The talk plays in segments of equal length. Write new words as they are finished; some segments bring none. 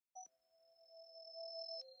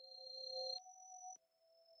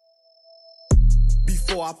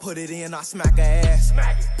Before I put it in, I smack her ass.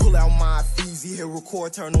 Pull out my Feezy, hit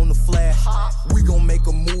record, turn on the flash. We gon' make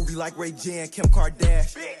a movie like Ray J and Kim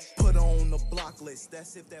Kardashian. Put her on the block list,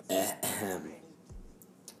 that's if that...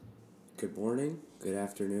 Good morning, good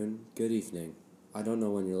afternoon, good evening. I don't know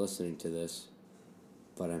when you're listening to this,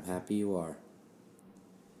 but I'm happy you are.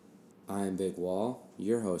 I am Big Wall,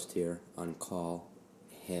 your host here on Call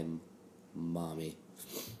Him Mommy.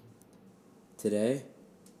 Today,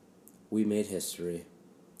 we made history.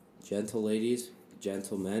 Gentle ladies,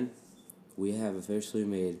 gentlemen, we have officially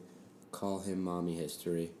made Call Him Mommy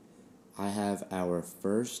history. I have our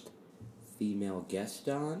first female guest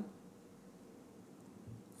on.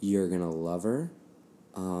 You're gonna love her.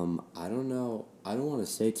 I don't know. I don't want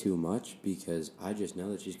to say too much because I just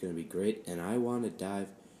know that she's gonna be great, and I want to dive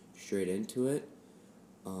straight into it.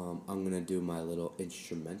 I'm gonna do my little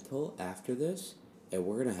instrumental after this, and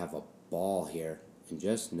we're gonna have a ball here. And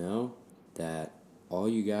just know that all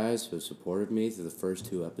you guys who have supported me through the first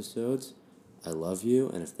 2 episodes, I love you.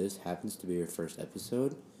 And if this happens to be your first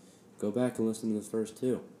episode, go back and listen to the first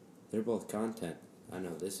 2. They're both content. I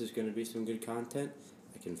know this is gonna be some good content.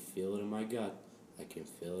 I can feel it in my gut. I can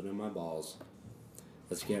feel it in my balls.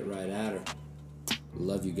 Let's get right at her.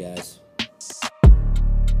 Love you guys.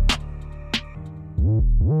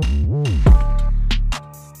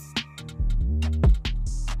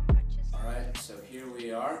 Alright, so here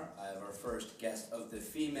we are. I have our first guest of the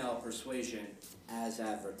female persuasion, as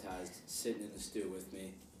advertised, sitting in the stew with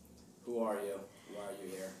me. Who are you? Why are you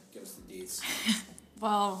here? Give us the deets.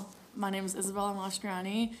 Well, my name is Isabella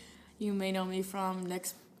Mastriani. You may know me from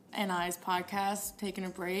Nick's and I's podcast, Taking a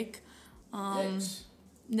Break.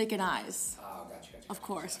 Nick and I's. Oh, gotcha. Of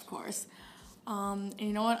course. And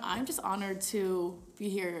you know what? I'm just honored to be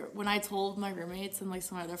here. When I told my roommates and like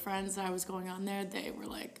some other friends that I was going on there, they were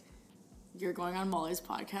like, "You're going on Molly's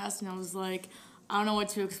podcast," and I was like, "I don't know what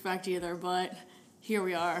to expect either," but here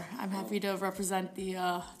we are. I'm happy to represent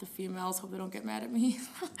the females. Hope they don't get mad at me.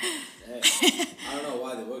 Hey, I don't know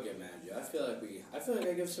why they would get mad at you. I feel like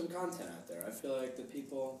I give some content out there. I feel like the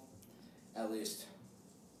people, at least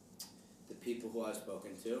the people who I've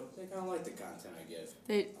spoken to, they kind of like the content I give.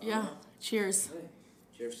 Cheers. Hey,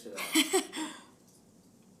 cheers to that.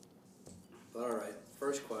 But all right,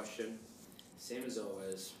 first question, same as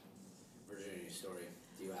always, virginity story.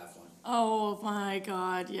 Do you have one? Oh my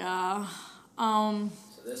God, yeah. So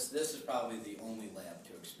this is probably the only layup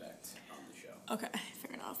to expect on the show. Okay,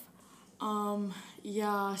 fair enough.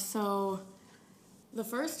 So the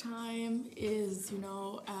first time is,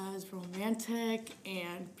 as romantic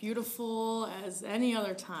and beautiful as any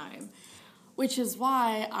other time, which is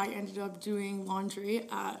why I ended up doing laundry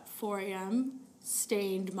at 4 a.m.,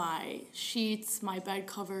 stained my sheets, my bed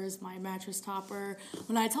covers, my mattress topper.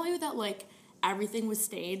 When I tell you that, everything was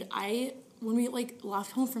stained, when we,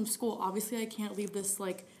 left home from school, obviously I can't leave this,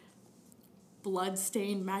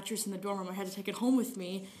 blood-stained mattress in the dorm room. I had to take it home with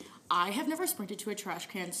me. I have never sprinted to a trash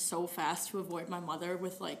can so fast to avoid my mother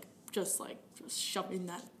with, just shoving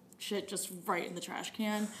that shit just right in the trash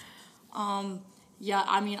can.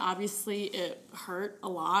 Obviously it hurt a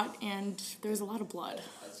lot, and there's a lot of blood.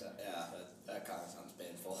 That kind of sounds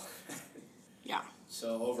painful. Yeah.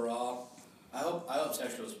 So overall, I hope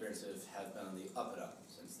sexual experiences have been on the up and up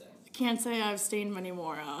since then. Can't say I've stained many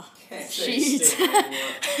more sheets.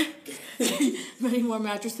 Many more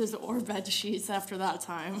mattresses or bed sheets after that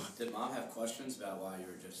time. Did Mom have questions about why you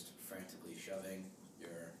were just frantically shoving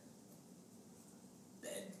your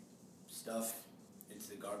bed stuff into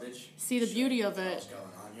the garbage? See, the beauty of it. What's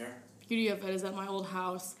going on here? Beauty of it is at my old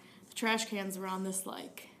house, the trash cans are on this on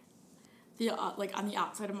the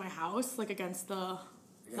outside of my house, against the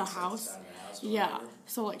house. Yeah.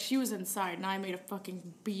 So she was inside, and I made a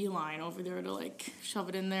fucking beeline over there to shove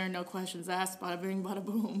it in there. No questions asked. Bada bing, bada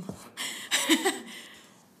boom.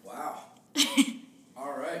 Wow.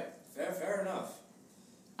 All right. Fair enough.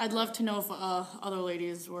 I'd love to know if other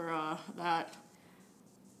ladies were that.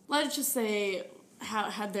 Let's just say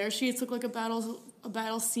had their sheets look like a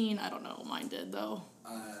battle scene. I don't know. Mine did though.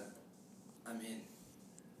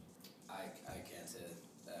 I can't say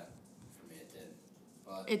that for me it did.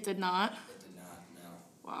 But it did not? It did not, no.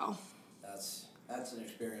 Wow. That's an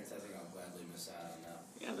experience I think I'll gladly miss out on now.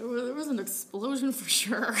 Yeah, there was an explosion for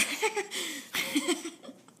sure.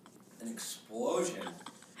 An explosion?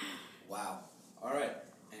 Wow. All right,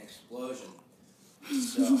 an explosion.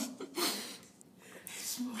 So...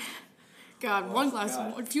 God,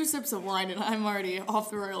 a few sips of wine, and I'm already off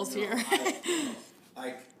the rails here.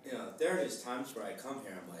 There are just times where I come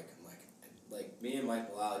here, I'm like, me and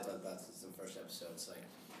Mike Mullally talked about this in the first episode. It's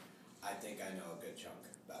I think I know a good chunk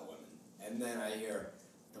about women. And then I hear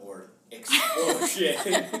the word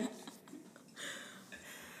explosion.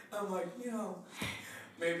 I'm like,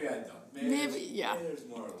 maybe I don't. Maybe yeah. Maybe there's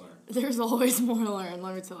more to learn. There's always more to learn,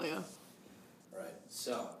 let me tell you. Right.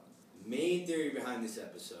 So, main theory behind this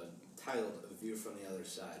episode, titled "A View from the Other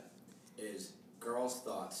Side," is girls'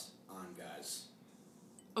 thoughts on guys.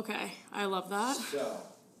 Okay, I love that. So,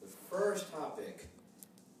 the first topic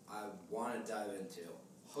I want to dive into: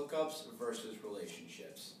 hookups versus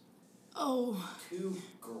relationships. Oh. Two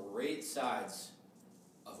great sides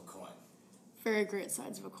of a coin. Very great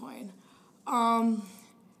sides of a coin.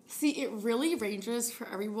 See, it really ranges for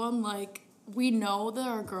everyone. Like, we know there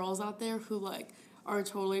are girls out there who, like, are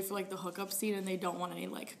totally for, like, the hookup scene and they don't want any,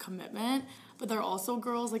 like, commitment. But there are also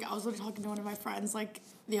girls, like, I was literally talking to one of my friends, like,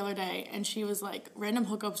 the other day, and she was like, random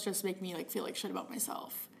hookups just make me, like, feel like shit about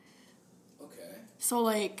myself. Okay. So,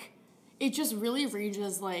 like, it just really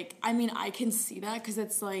ranges, like, I mean, I can see that because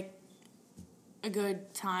it's, like, a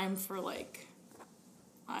good time for, like,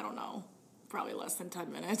 I don't know, probably less than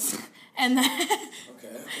 10 minutes. And then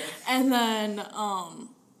Okay. and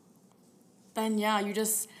then yeah, you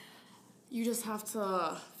just have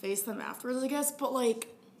to face them afterwards, I guess. But like,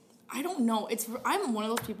 I don't know. I'm one of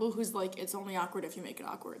those people who's like, it's only awkward if you make it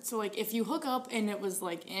awkward. So like, if you hook up and it was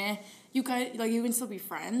like, you guys, like, you can still be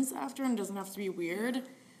friends after and it doesn't have to be weird.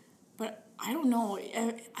 But I don't know.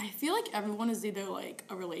 I feel like everyone is either like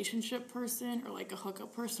a relationship person or like a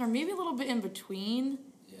hookup person or maybe a little bit in between.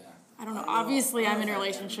 Yeah. I don't know. Obviously, I'm in a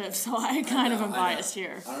relationship, so I kind of am biased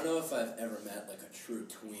here. I don't know if I've ever met like a true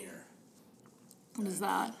tweener. What is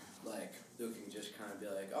that? Like, who can just kind of be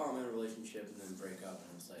like, oh, I'm in a relationship, and then break up, and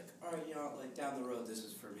it's like, all right, like, down the road, this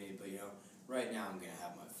is for me, but, right now I'm going to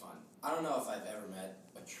have my fun. I don't know if I've ever met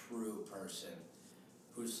a true person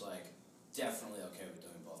who's, like, definitely okay with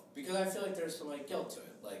doing both. Because I feel like there's some, like, guilt to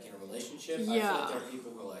it. Like, in a relationship, I feel like there are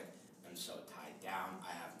people who are like, I'm so tied down,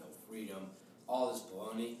 I have no freedom, all this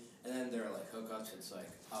baloney. And then there are, like, hookups, it's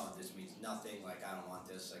like, oh, this means nothing, like, I don't want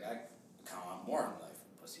this, like, I kind of want more in life,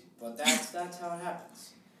 pussy. But that's how it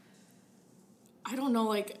happens. I don't know,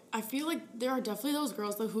 like, I feel like there are definitely those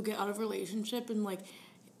girls, though, who get out of a relationship and, like,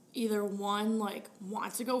 either one, like,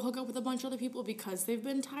 want to go hook up with a bunch of other people because they've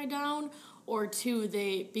been tied down, or two,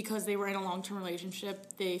 because they were in a long-term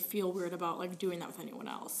relationship, they feel weird about, like, doing that with anyone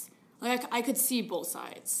else. Like, I could see both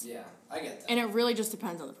sides. Yeah, I get that. And it really just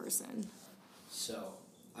depends on the person. So,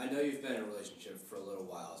 I know you've been in a relationship for a little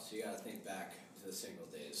while, so you gotta think back to the single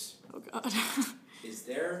days. Oh, God. Is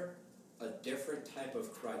there a different type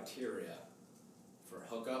of criteria for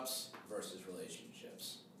hookups versus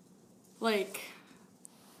relationships? Like,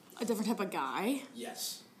 a different type of guy?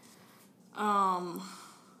 Yes. I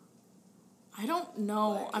don't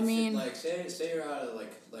know. Like, I mean... Like, say you're out at,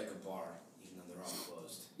 like a bar, even though they're all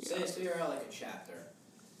closed. Yeah. Say you're out, like, a chapter.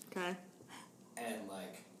 Okay. And,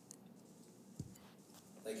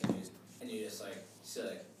 you just, like, see,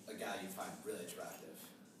 like, a guy you find really attractive.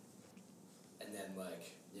 And then,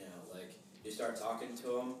 like, you start talking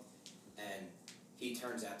to him, and he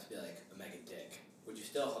turns out to be, like, a mega dick. Would you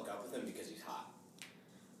still hook up with him because he's hot?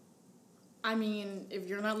 I mean, if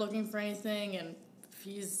you're not looking for anything, and if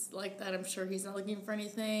he's like that, I'm sure he's not looking for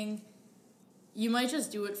anything. You might just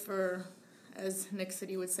do it for, as Nick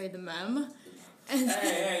City would say, the mem.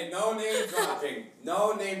 Hey, no name dropping.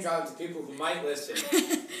 No name dropping to people who might listen.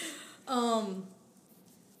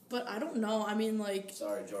 But I don't know. I mean, like...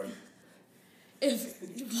 Sorry, Jordan. I'm pretty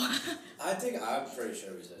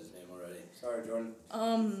sure we said his name already. Sorry, Jordan.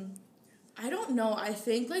 I don't know. I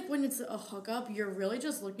think, like, when it's a hookup, you're really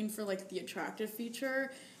just looking for, like, the attractive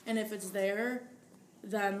feature. And if it's there,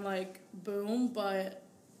 then, like, boom. But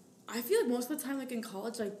I feel like most of the time, like, in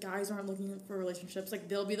college, like, guys aren't looking for relationships. Like,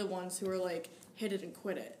 they'll be the ones who are, like, hit it and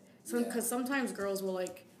quit it. So, because sometimes girls will,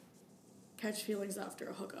 like, catch feelings after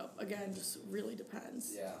a hookup. Again, just really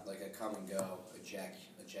depends. Yeah, like a come and go,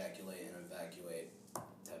 ejaculate and evacuate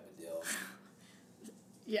type of deal.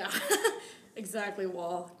 Yeah, exactly,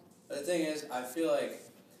 Wall. But the thing is, I feel like,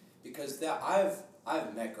 because I've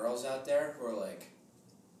met girls out there who are like,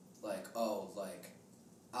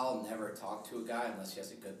 I'll never talk to a guy unless he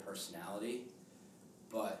has a good personality.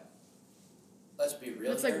 But let's be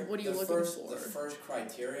real. It's like, what are you looking for? The first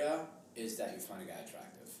criteria is that you find a guy attractive.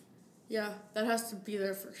 Yeah, that has to be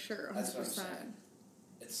there for sure, 100%. That's what I'm saying.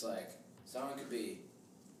 It's like, someone could be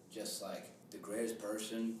just like the greatest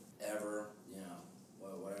person ever,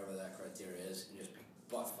 whatever that criteria is, and just be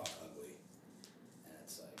butt fuck ugly. And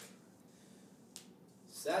it's like,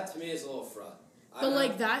 so that to me is a little fraud. But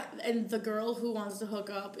like that, and the girl who wants to hook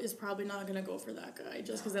up is probably not going to go for that guy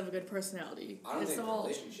just because they have a good personality. I don't think the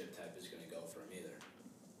relationship type is going to go for him either.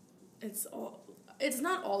 it's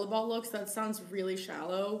not all about looks. That sounds really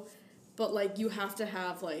shallow, but like you have to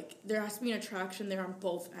have like there has to be an attraction there on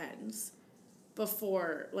both ends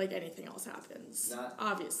before like anything else happens.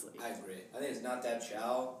 Obviously. I agree. I think it's not that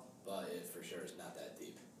shallow, but it for sure is not that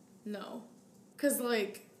deep. No, because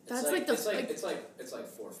like that's it's it's like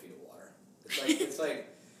 4 feet of water.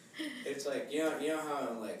 It's like you know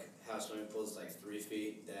how like how swimming pools like 3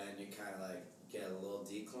 feet, then you kind of like get a little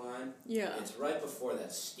decline. Yeah. It's right before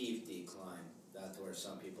that steep decline. That's where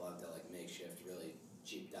some people have that like makeshift, really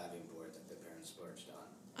cheap diving board that their parents splurged on.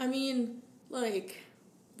 I mean, like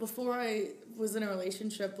before I was in a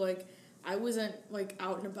relationship, like I wasn't like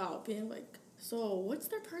out and about being like, so what's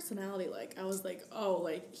their personality like? I was like, oh,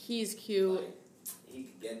 like he's cute. Like, he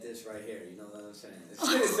could get this right here. You know what I'm saying? It's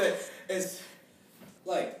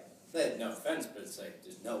like no offense, but it's like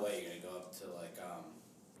there's no way you're gonna go up to like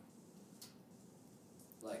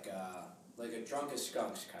a drunk as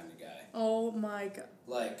skunks kind of guy. Oh my god.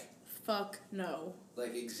 Like. Fuck no.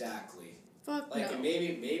 Like exactly. Fuck like, no. Like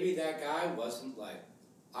maybe that guy wasn't like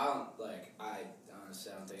I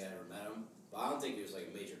honestly I don't think I ever met him, but I don't think he was like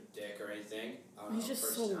a major dick or anything. I don't He's know,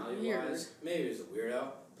 just so weird. Maybe he was a weirdo,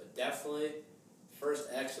 but definitely first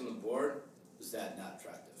X on the board was that not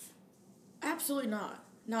attractive. Absolutely not.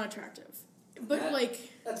 Not attractive. But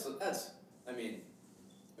that's I mean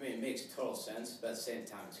it makes total sense, but at the same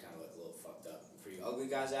time it's kind of like a little fucked up. For you ugly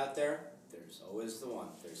guys out there, there's always the one.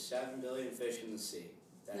 There's 7 billion fish in the sea.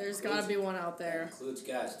 There's gotta be one out there. That includes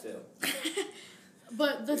guys too.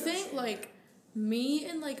 But the thing, like, me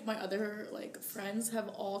and like my other like friends have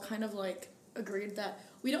all kind of like agreed that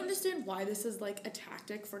we don't understand why this is like a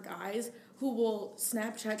tactic for guys who will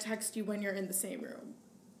Snapchat text you when you're in the same room.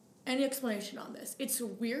 Any explanation on this? It's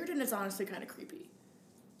weird and it's honestly kind of creepy.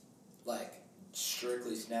 Like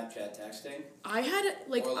strictly Snapchat texting. I had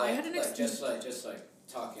an experience. Just like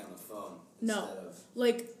talking on the phone. No,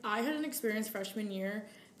 like I had an experience freshman year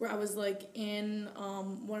where I was like in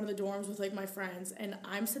one of the dorms with like my friends, and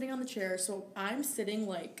I'm sitting on the chair, so I'm sitting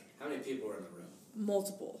like. How many people were in the room?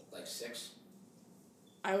 Multiple. Like 6.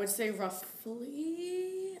 I would say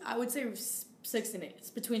roughly. I would say 6 and 8. It's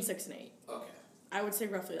between 6 and 8. Okay. I would say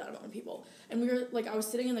roughly that amount of people, and we were like I was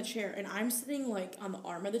sitting in the chair, and I'm sitting like on the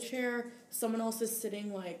arm of the chair. Someone else is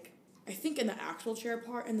sitting like. I think in the actual chair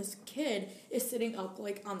part, and this kid is sitting up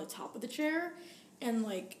like on the top of the chair, and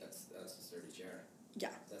like that's a sturdy chair. Yeah.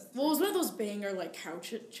 Well, it was one of those banger like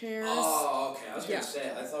couch chairs. Oh, okay. I was gonna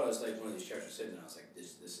say I thought it was like one of these chairs were sitting. I was like,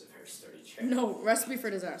 this is a very sturdy chair. No, recipe for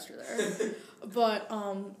disaster there. But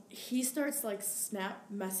he starts like snap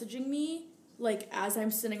messaging me like as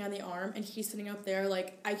I'm sitting on the arm, and he's sitting up there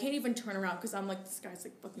like I can't even turn around because I'm like this guy's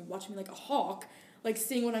like fucking watching me like a hawk, like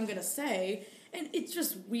seeing what I'm gonna say. And it's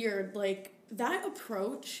just weird, like, that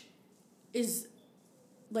approach is,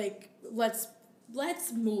 like, let's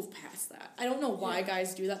move past that. I don't know why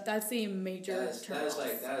guys do that. That's a major turn off.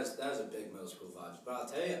 That is a big middle school vibes. But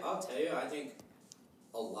I'll tell you, I think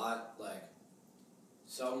a lot, like,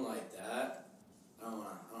 something like that, I don't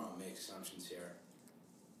wanna make assumptions here.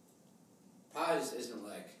 Probably just isn't,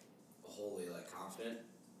 like, wholly, like, confident.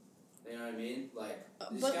 You know what I mean? Like,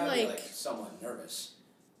 he's gotta be, like, somewhat nervous.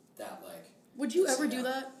 That, like... Would you ever do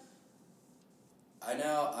that? I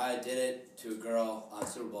know I did it to a girl on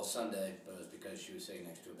Super Bowl Sunday, but it was because she was sitting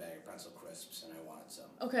next to a bag of Pretzel Crisps and I wanted some.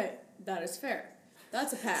 Okay, that is fair.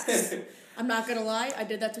 That's a pass. I'm not gonna lie, I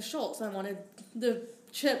did that to Schultz. I wanted the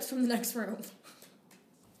chips from the next room.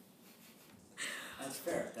 That's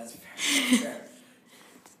fair.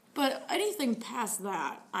 But anything past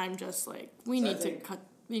that, I'm just like, we need to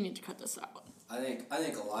cut this out. I think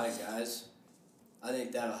a lot of guys, I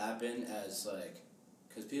think that'll happen as like,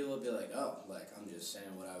 because people will be like, oh, like I'm just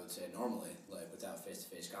saying what I would say normally, like without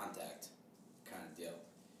face-to-face contact, kind of deal.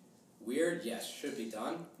 Weird, yes. Should be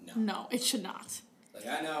done? No. No, it should not. Like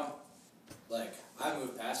I know, like I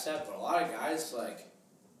moved past that, but a lot of guys like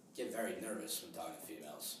get very nervous when talking to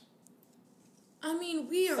females. I mean,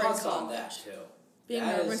 we are thoughts on that too. Being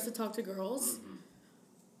nervous to talk to girls. Mm-hmm.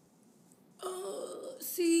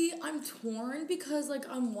 See, I'm torn because, like,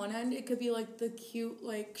 on one end, it could be, like, the cute,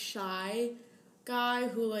 like, shy guy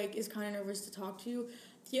who, like, is kind of nervous to talk to you.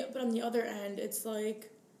 Yeah, but on the other end, it's,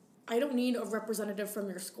 like, I don't need a representative from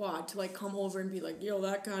your squad to, like, come over and be like, yo,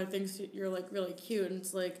 that guy thinks you're, like, really cute. And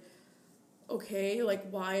it's, like, okay, like,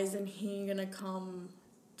 why isn't he gonna come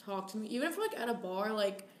talk to me? Even if we're, like, at a bar,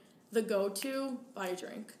 like, the go-to, buy a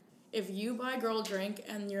drink. If you buy a girl a drink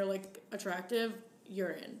and you're, like, attractive,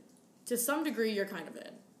 you're in. To some degree, you're kind of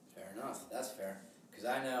in. Fair enough. That's fair. Because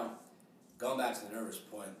I know, going back to the nervous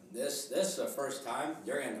point, this is the first time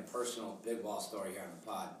you're getting a personal big ball story here on the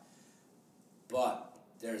pod. But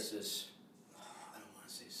there's this, I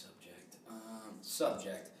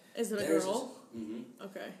subject. Is it a There's girl? Mm-hmm.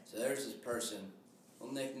 Okay. So there's this person,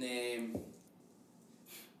 we'll nickname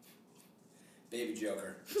Baby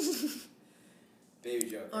Joker. Baby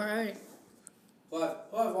Joker. All right. Who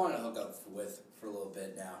I've wanted to hook up with for a little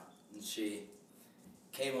bit now. And she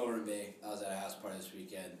came over to me. I was at a house party this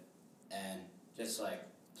weekend, and just like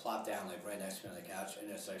plopped down like right next to me on the couch, and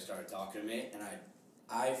just like started talking to me. And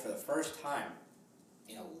I for the first time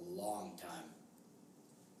in a long time,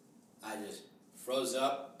 I just froze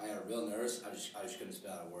up. I got real nervous. I just couldn't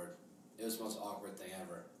spit out a word. It was the most awkward thing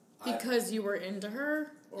ever. Because you were into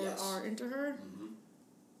her or Yes. are into her? Mm-hmm.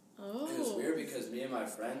 Oh. It was weird because me and my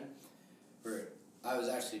friend I was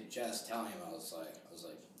actually just telling him, I was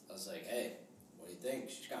like, hey, what do you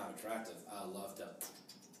think? She's kind of attractive. I'd love to.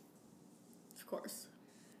 Of course.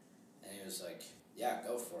 And he was like, yeah,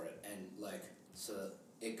 go for it. And like, so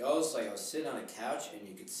it goes like I was sitting on a couch and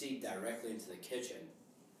you could see directly into the kitchen.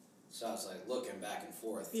 So I was like looking back and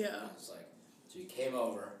forth. Yeah. And I was like, so he came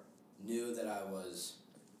over, knew that I was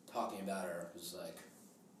talking about her, was like,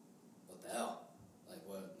 what the hell? Like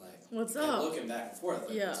what? Like What's kept up? looking back and forth.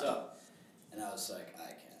 Like, Yeah. What's up? And I was like, I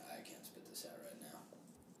can't spit this out right now.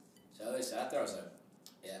 So they sat there. I was like,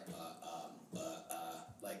 yeah,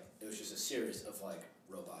 like it was just a series of like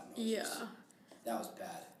robot noises. Yeah. That was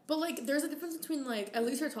bad. But like, there's a difference between like, at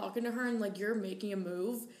least you're talking to her and like you're making a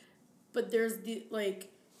move, but there's the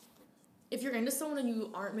like, if you're into someone and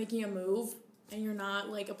you aren't making a move and you're not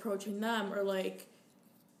like approaching them or like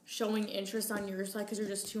showing interest on your side because you're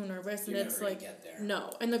just too nervous, and You're it's never gonna like get there.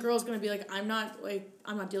 no, and the girl's gonna be like, I'm not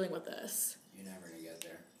dealing with this. You're never gonna get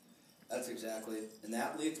there. That's exactly, and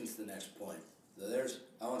that leads into the next point. So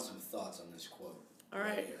I want some thoughts on this quote. All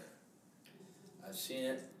right. Here. I've seen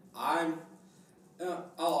it. I'll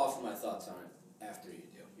offer my thoughts on it after you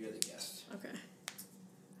do. You're the guest. Okay.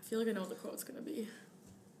 I feel like I know what the quote's gonna be.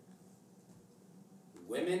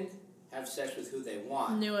 Women have sex with who they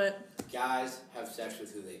want. Knew it. Guys have sex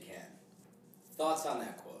with who they can. Thoughts on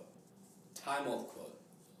that quote? Time-old quote.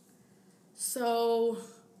 So,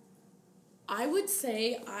 I would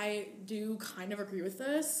say I do kind of agree with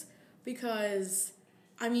this because,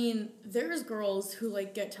 I mean, there's girls who,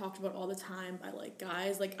 like, get talked about all the time by, like,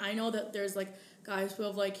 guys. Like, I know that there's, like, guys who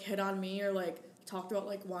have, like, hit on me or, like, talked about,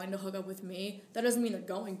 like, wanting to hook up with me. That doesn't mean they're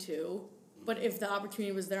going to. But if the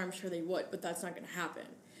opportunity was there, I'm sure they would. But that's not going to happen.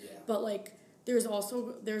 Yeah. But, like, there's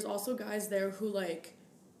also guys there who, like,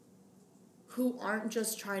 who aren't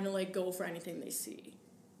just trying to, like, go for anything they see.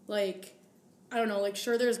 Like, I don't know, like,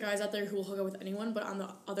 sure, there's guys out there who will hook up with anyone, but on the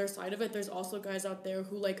other side of it, there's also guys out there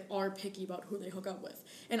who, like, are picky about who they hook up with.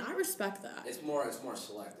 And I respect that. It's more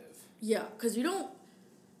selective. Yeah, because you don't,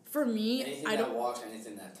 for me, Anything I that don't, walks,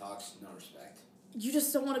 anything that talks, no respect. you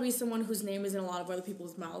just don't want to be someone whose name is in a lot of other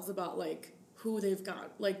people's mouths about, like, who they've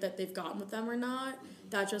got, like, that they've gotten with them or not. Mm-hmm.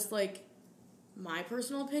 That's just, like, my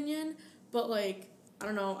personal opinion. But, like, I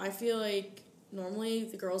don't know, I feel like normally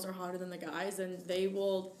the girls are hotter than the guys and they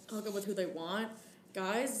will hook up with who they want.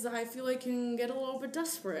 Guys, I feel like can get a little bit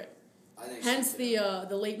desperate. I think Hence so too.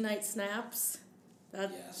 the late night snaps. That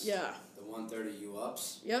Yes. yeah. The 130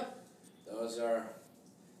 U-ups. Yep. Those are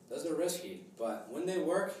risky, but when they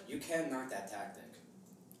work, you can knock that tactic.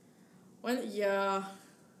 Yeah.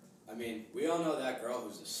 I mean, we all know that girl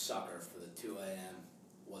who's a sucker for the 2 a.m.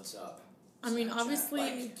 What's up? I mean, Snapchat. obviously-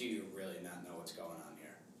 Like, do you really not know what's going on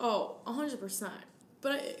here? Oh, 100%.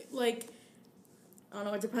 But like, I don't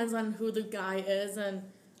know. It depends on who the guy is and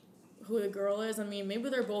who the girl is. I mean, maybe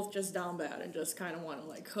they're both just down bad and just kind of want to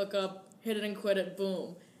like hook up, hit it and quit it,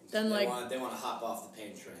 boom. Then they like, want to hop off the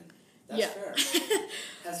pain train. That's yeah. fair.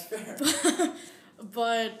 That's fair.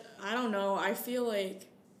 But I don't know. I feel like,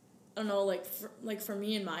 I don't know. Like for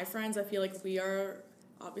me and my friends, I feel like we are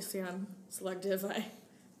obviously I'm selective.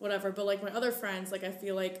 Whatever. But like my other friends, like I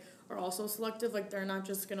feel like are also selective. Like they're not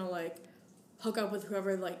just gonna like hook up with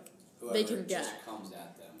whoever they can get. Just comes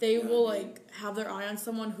at them. They You know will what I mean? like have their eye on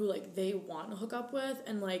someone who like they want to hook up with,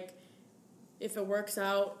 and like if it works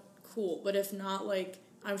out, cool. But if not, like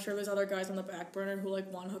I'm sure there's other guys on the back burner who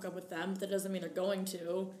like want to hook up with them. But that doesn't mean they're going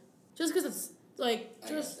to. Just because it's like I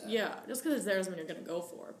get that. just because it's there doesn't mean you're gonna go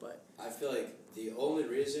for it. But I feel like the only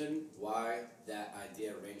reason why that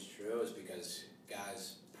idea rings true is because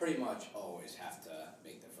guys pretty much always have to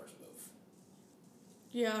make their first move.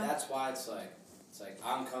 yeah, That's why it's like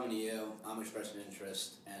I'm coming to you, I'm expressing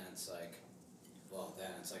interest, and it's like, well then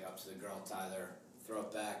it's like up to the girl to either throw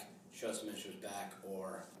it back, show some interest back,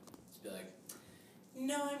 or just be like,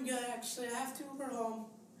 no, I'm good actually, I have to Uber home.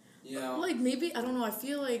 You know? like maybe I don't know. I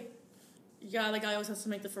feel like the guy always has to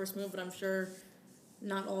make the first move, but I'm sure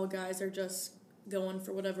not all guys are just going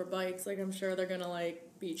for whatever bites. Like I'm sure they're gonna like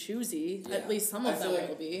be choosy. Yeah. At least some I of feel them like-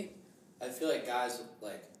 will be. I feel like guys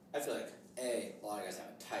A, a lot of guys have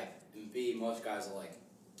a type, and B, most guys are like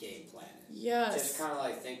game planning. Yes. Just kind of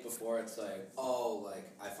like think before it's like, oh,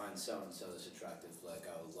 like I find so and so this attractive, like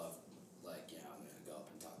I would love, like I'm gonna go up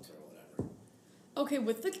and talk to her or whatever. Okay,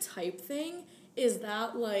 with the type thing, is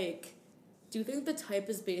that like, do you think the type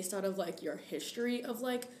is based out of like your history of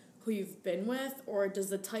like who you've been with, or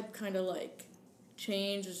does the type kind of like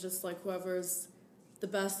change? It's just like whoever's the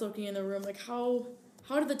best looking in the room. Like how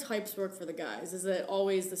do the types work for the guys? Is it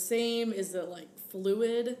always the same? Is it like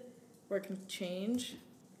fluid, where it can change?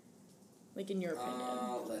 Like in your opinion?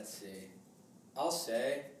 Let's see. I'll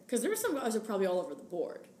say. Because there are some guys who are probably all over the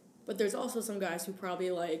board, but there's also some guys who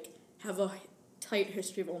probably like have a tight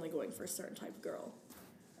history of only going for a certain type of girl.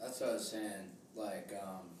 That's what I was saying. Like,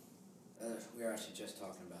 we were actually just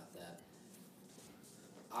talking about that.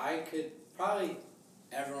 I could probably,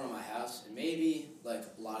 everyone in my house, and maybe like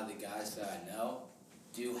a lot of the guys that I know,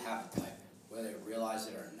 do have a type, whether they realize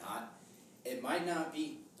it or not. It might not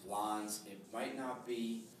be blondes. It might not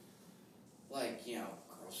be like,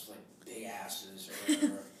 girls with like big asses or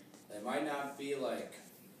whatever. It might not be like,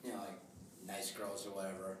 like nice girls or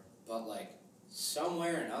whatever. But like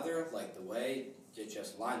somewhere or another, like the way it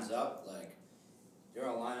just lines up, like you're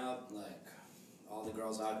gonna line up like all the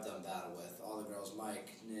girls I've done battle with, all the girls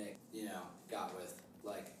Mike, Nick, got with.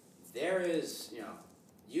 Like there is,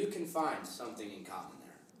 you can find something in common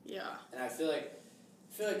there. Yeah. And I feel like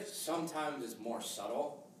sometimes it's more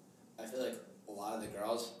subtle. I feel like a lot of the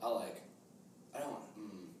girls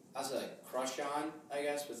I say like crush on, I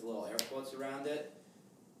guess, with little air quotes around it,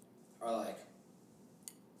 are like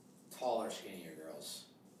taller, skinnier girls.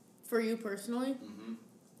 For you personally? Mm-hmm.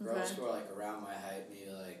 Girls Okay. who are like around my height,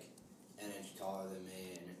 maybe like an inch taller than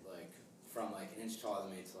me, and like from like an inch taller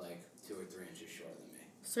than me to like 2 or 3 inches shorter than me.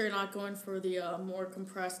 So you're not going for the more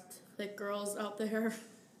compressed, thick girls out there?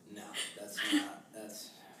 No, that's not. That's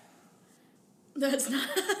not.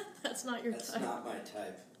 That's not your That's type. not my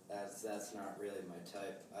type. That's not really my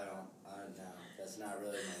type. I don't know. That's not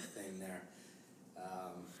really my thing there.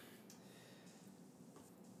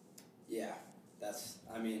 Yeah,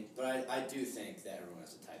 but I do think that everyone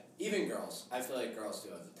has a type. Even girls. I feel like girls do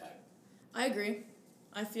have a type. I agree.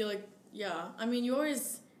 I feel like, yeah. I mean,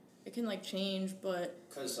 it can like change, but.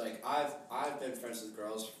 Cause like I've been friends with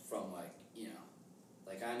girls from like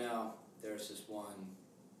like I know there's this one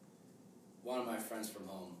of my friends from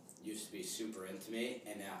home used to be super into me,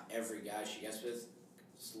 and now every guy she gets with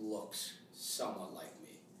looks somewhat like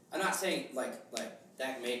me. I'm not saying like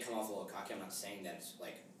that may come off a little cocky. I'm not saying that it's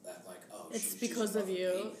like that oh It's she's because of above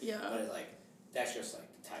you, me, yeah. But that's just like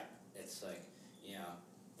the type. It's like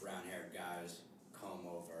brown haired guys, comb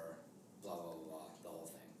over, blah blah blah, the whole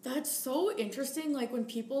thing. That's so interesting. Like when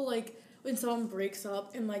people when someone breaks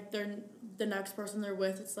up and like the next person they're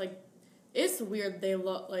with, it's weird. They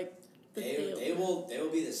look like They will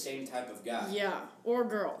be the same type of guy. Yeah, or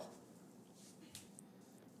girl.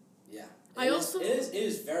 Yeah. It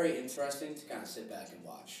is very interesting to kind of sit back and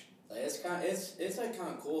watch. Like it's like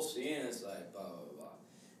kind of cool seeing. It's like blah blah blah.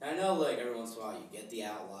 And I know like every once in a while you get the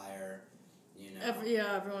outlier, Every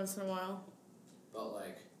once in a while. But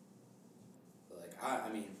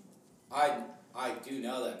I do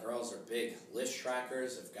know that girls are big list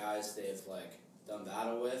trackers of guys they've done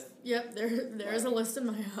battle with. Yep, there's a list in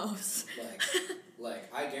my house.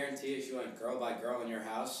 I guarantee if you went girl by girl in your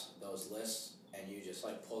house, those lists, and you just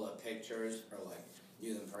pull up pictures or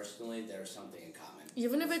knew them personally, there's something in common.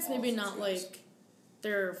 Even if it's All maybe of not those guys.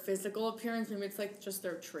 their physical appearance, maybe it's just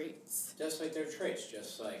their traits. Just like their traits,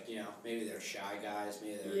 maybe they're shy guys,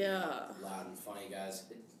 maybe they're loud and funny guys.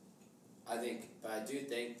 I do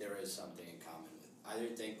think there is something in common with. I do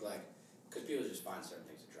think because people just find certain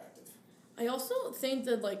things attractive. I also think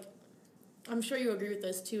that I'm sure you agree with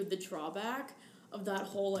this too. The drawback of that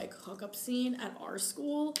whole hookup scene at our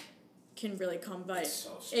school can really come by. It's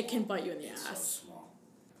so small. It can bite you in the It's ass. so small.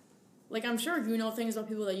 I'm sure you know things about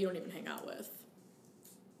people that you don't even hang out with.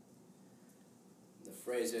 The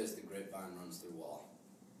phrase is the grapevine runs through wall.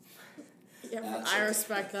 Yeah, I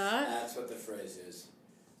respect that. That's what the phrase is.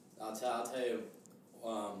 I'll tell you,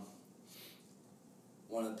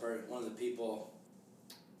 one of the people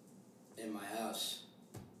in my house,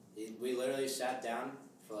 we literally sat down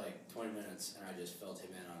for 20 minutes, and I just filled him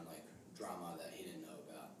in on drama that he didn't know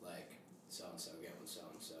about, so and so getting with so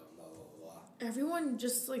and so, blah blah blah. Everyone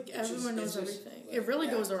everyone knows everything. It really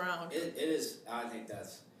goes around. It is. I think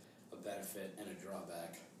that's a benefit and a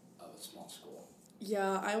drawback of a small school.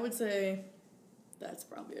 Yeah, I would say that's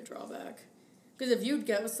probably a drawback. Because if you'd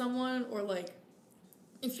get with someone, or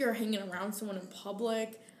if you're hanging around someone in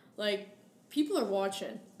public, people are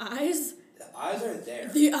watching. Eyes. The eyes are there.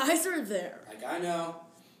 The eyes are there. Like,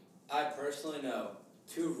 I personally know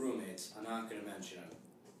 2 roommates, I'm not going to mention them,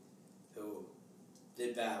 who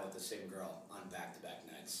did bad with the same girl on back-to-back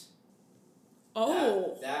nights.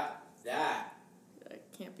 Oh. That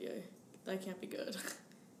can't be that can't be good.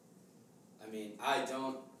 I mean, I'd say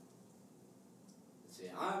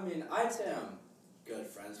I'm good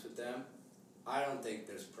friends with them. I don't think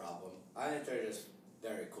there's a problem. I think they're just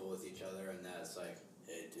very cool with each other, and that it's like,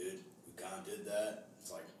 hey, dude, we kind of did that.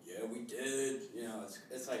 It's like, yeah, we did. You know,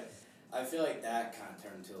 it's like, I feel like that kind of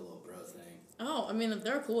turned into a little bro thing. Oh, I mean, if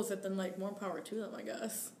they're cool with it, then, like, more power to them, I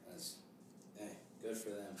guess. Hey, good for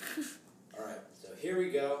them. All right, so here we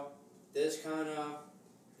go. These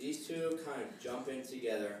 2 kind of jump in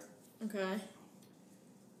together. Okay.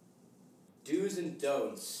 Do's and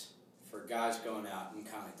don'ts for guys going out and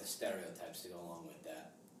kind of like the stereotypes to go along with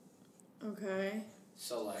that. Okay.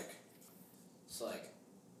 So like,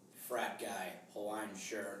 frat guy, Hawaiian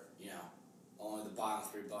shirt, you know, only the bottom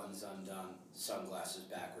 3 buttons undone, sunglasses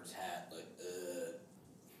backwards, hat,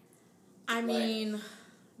 I mean,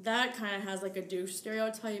 that kind of has, like, a douche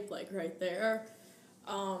stereotype, like, right there.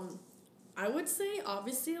 I would say,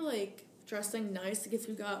 obviously, like, dressing nice, like, if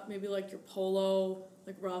you got maybe, like, your Polo,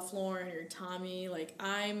 like, Ralph Lauren, or your Tommy, like,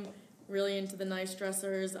 I'm really into the nice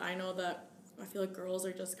dressers. I know that I feel like girls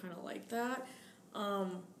are just kind of like that.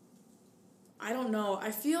 I don't know.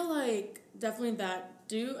 I feel like definitely that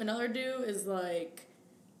another do is, like,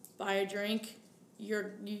 buy a drink,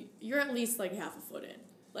 you're at least, like, half a foot in.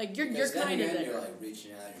 Like, you're kind of there. You're, like,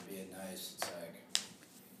 reaching out, you're being nice. It's like,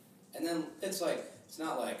 and then it's like, it's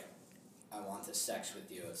not like, I want to sex with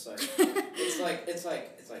you. It's like, it's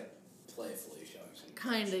like playfully showing some.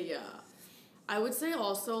 Kinda, yeah. I would say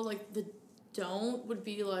also, like, the don't would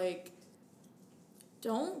be, like,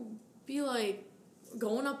 don't be, like,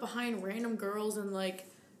 going up behind random girls and, like,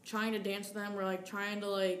 trying to dance with them or, like, trying to,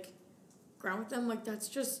 like, ground with them. Like, that's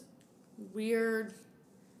just weird,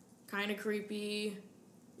 kind of creepy.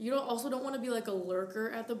 You also don't want to be, like, a lurker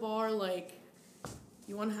at the bar. Like,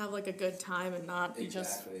 you want to have, like, a good time and not be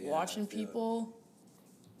just watching people.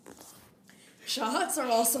 Shots are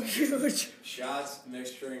also huge. Shots,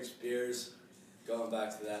 mixed drinks, beers, going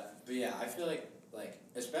back to that. But yeah, I feel like,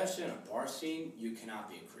 especially in a bar scene, you cannot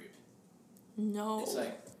be a creep. No. It's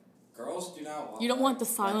like, girls do not want... You don't want the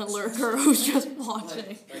silent lurker who's just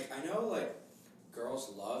watching. I know, like,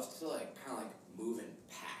 girls love to, like, kind of, like, move in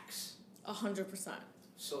packs. 100%.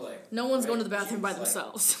 So, like... No one's going to the bathroom by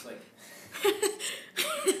themselves. Like...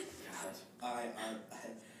 God,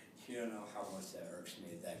 you don't know how much that irks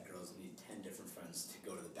me that girls need 10 different friends to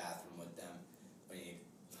go to the bathroom with them. When you need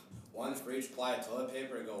one for each ply of toilet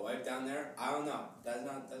paper to go wipe down there. I don't know. That's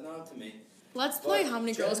not up to me. Let's play how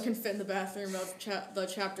many girls can fit in the bathroom of the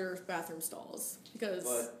chapter bathroom stalls.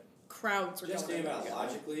 Because crowds are going just think about it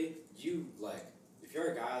logically. If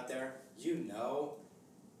you're a guy out there, you know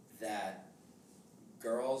that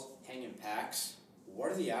girls hang in packs.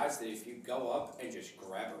 What are the odds that if you go up and just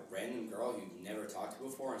grab a random girl you've never talked to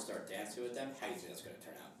before and start dancing with them, how do you think that's going to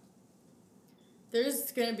turn out?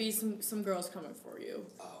 There's going to be some girls coming for you.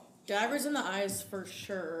 Oh. Daggers in the eyes for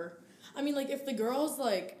sure. I mean, like, if the girl's,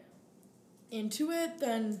 like, into it,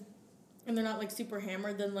 then, and they're not, like, super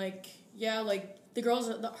hammered, then, like, yeah, like,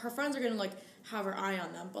 her friends are going to, like, have her eye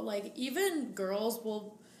on them. But, like, even girls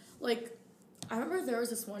will, like, I remember there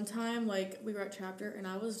was this one time, like, we were at Chapter, and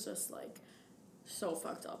I was just, like, so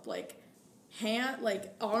fucked up. Like,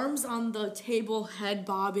 arms on the table, head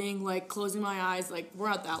bobbing, like, closing my eyes, like, we're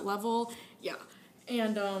at that level. Yeah.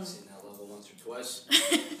 And, I've seen that level once or twice.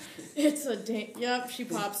 It's yep, she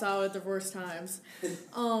pops out at the worst times.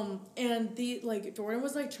 And Jordan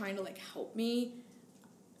was, like, trying to, like, help me,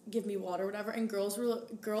 give me water or whatever, and girls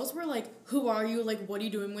were like, who are you? Like, what are you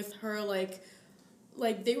doing with her? Like,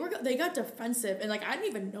 they got defensive, and, like, I didn't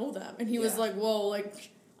even know them. And he was like, whoa,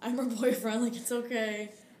 like, I'm her boyfriend, like, it's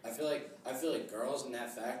okay. I feel like girls in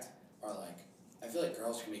that fact are, like, I feel like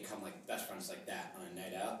girls can become, like, best friends like that on a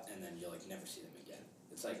night out, and then you'll, like, never see them again.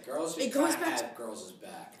 It's like girls just kind of have girls'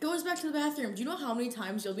 back. It goes back to the bathroom. Do you know how many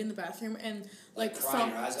times you'll be in the bathroom and, like crying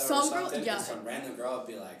your eyes out or something, yeah. and some random girl will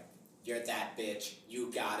be like, you're that bitch,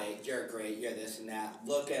 you got it, you're great, you're this and that,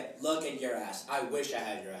 look at your ass, I wish I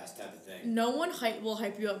had your ass type of thing. No one will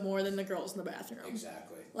hype you up more than the girls in the bathroom.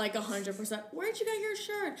 Exactly. Like 100%. Where'd you get your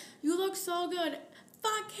shirt? You look so good.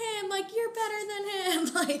 Fuck him. Like, you're better than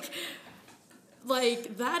him.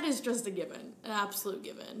 Like that is just a given. An absolute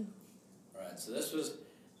given. Alright, so this was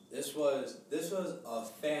a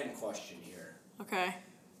fan question here. Okay.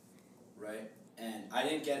 Right? And I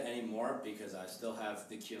didn't get any more because I still have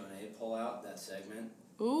the Q&A pull out, that segment.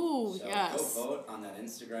 Ooh, So yes. go vote on that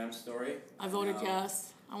Instagram story. I voted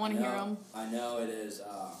yes. I want to hear them. I know it is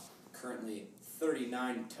currently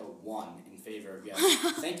 39-1 in favor of yes.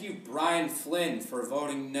 Thank you, Brian Flynn, for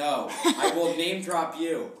voting no. I will name drop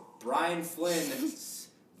you. Brian Flynn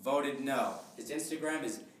voted no. His Instagram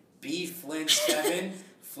is bflynn7,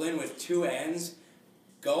 Flynn with 2 N's.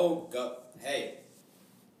 Go. Hey,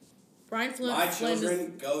 Brian Flynn. my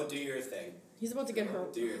children, go do your thing. He's about to get Go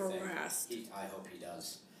do your harassed. thing. I hope he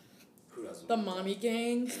does. Who doesn't? The mommy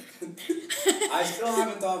gang. I still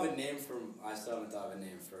haven't thought of a name for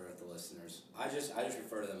the listeners. I just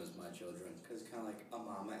refer to them as my children because it's kind of like a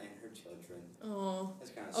mama and her children. Oh,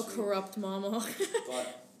 That's kind of a sweet. corrupt mama.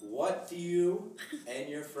 But what do you and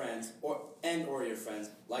your friends or your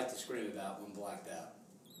friends like to scream about when blacked out?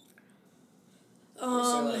 Or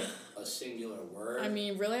say like a singular word? I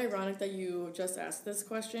mean, really ironic that you just asked this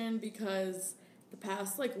question because the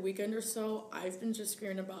past like weekend or so, I've been just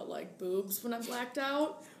screaming about like boobs when I'm blacked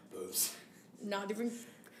out. Boobs. Not even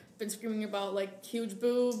been screaming about like huge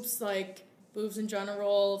boobs, like boobs in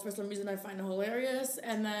general. For some reason, I find it hilarious.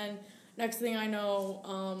 And then next thing I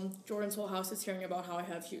know, Jordan's whole house is hearing about how I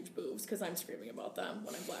have huge boobs because I'm screaming about them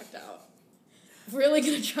when I'm blacked out. Really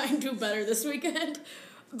gonna try and do better this weekend,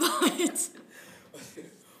 but.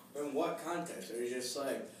 In what context? Are you just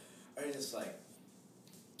like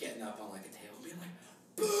getting up on like a table and being like,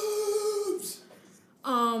 boobs?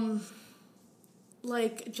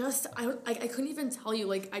 Like, just, I couldn't even tell you,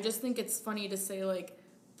 like, I just think it's funny to say, like,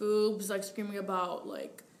 boobs, like, screaming about,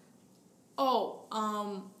 like,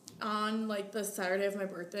 on, like, the Saturday of my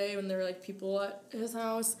birthday, when there were, like, people at his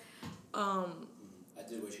house, I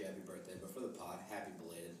did wish you happy birthday, but for the pod, happy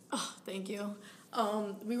belated. oh, thank you,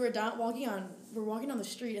 we were walking on the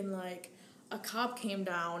street, and, like, a cop came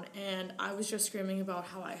down, and I was just screaming about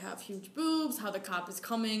how I have huge boobs, how the cop is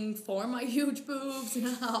coming for my huge boobs,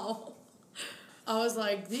 and how I was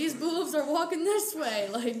like, these boobs are walking this way.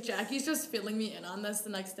 Like, Jackie's just filling me in on this the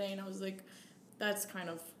next day, and I was like, that's kind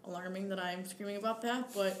of alarming that I'm screaming about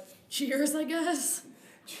that, but cheers, I guess.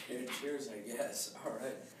 Cheers, I guess. All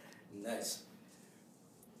right. Nice.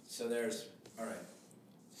 So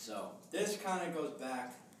this kind of goes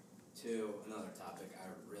back to another topic. I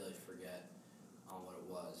really forget on what it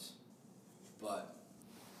was. But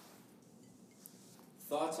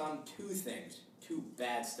thoughts on two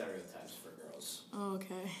bad stereotypes for girls. Oh,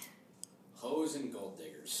 okay. Hoes and gold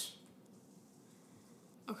diggers.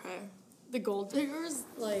 Okay. The gold diggers,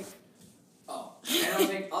 like... Oh,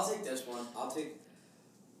 and I'll take this one.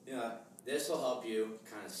 This will help you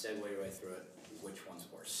kind of segue your way through it. Which one's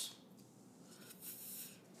worse?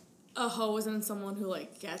 A hoe isn't someone who,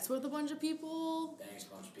 like, gets with a bunch of people. Bangs a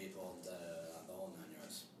bunch of people, the whole 9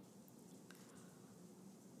 yards.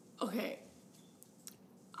 Okay.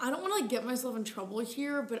 I don't want to, like, get myself in trouble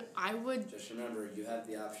here, but I would... Just remember, you have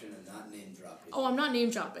the option of not name drop people. Oh, I'm not name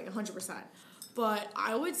dropping, 100%. But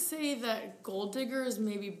I would say that gold digger is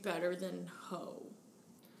maybe better than hoe.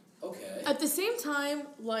 Okay. At the same time,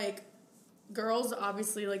 like, girls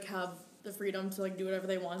obviously, like, have the freedom to, like, do whatever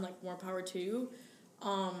they want, like, more power to you.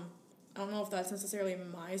 I don't know if that's necessarily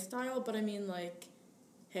my style, but I mean, like,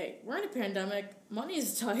 hey, we're in a pandemic, money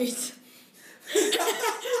is tight.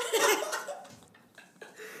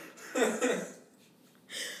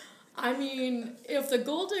 I mean, if the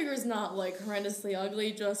gold digger's not, like, horrendously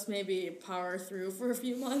ugly, just maybe power through for a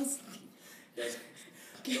few months. Yes.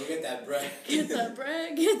 Go get that bread. Get that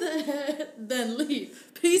bread, get that, then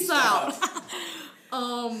leave. Peace out.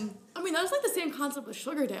 I mean, that's like the same concept with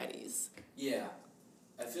sugar daddies. Yeah.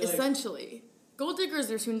 I feel Essentially. Gold diggers,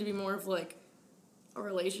 there seem to be more of, like, a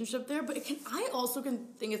relationship there, but I also can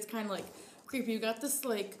think it's kind of, like, creepy. You got this,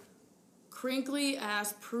 like,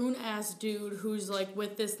 crinkly-ass, prune-ass dude who's, like,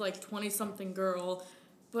 with this, like, 20-something girl,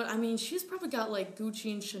 but, I mean, she's probably got, like,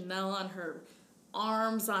 Gucci and Chanel on her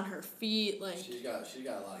arms, on her feet, like... She's got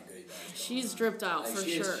a lot of goodie bags. She's dripped out, like, for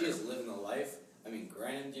sure. She is living the life. I mean,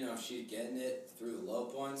 granted, she's getting it through the low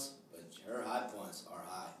points, but her high points are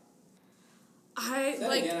high.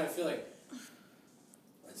 Again, I feel like...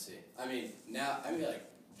 Let's see. I mean, like,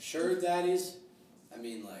 sugar daddies, I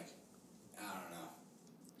don't know.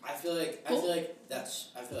 I feel like,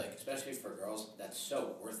 especially for girls, that's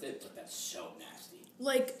so worth it, but that's so nasty.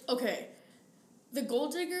 Like, okay, the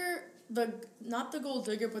gold digger... not the gold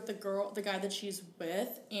digger, but the guy that she's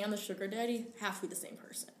with, and the sugar daddy have to be the same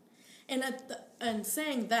person. And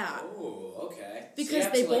saying that. Oh, okay. Because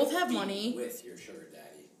they both have money. With your sugar daddy.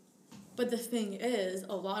 But the thing is,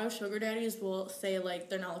 a lot of sugar daddies will say, like,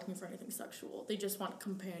 they're not looking for anything sexual. They just want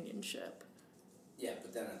companionship. Yeah,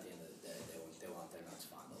 but then at the end of the day, they want their nuts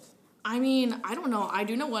fondled. I mean, I don't know. I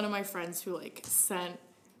do know one of my friends who, like, sent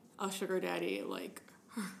a sugar daddy, like,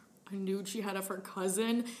 a nude she had of her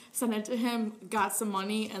cousin, sent it to him, got some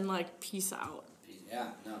money, and, like, peace out.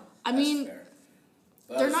 Yeah, no. I mean, fair.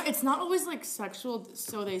 it's not always, like, sexual,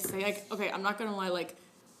 so they say. Like, okay, I'm not gonna lie, like,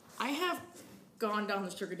 I have gone down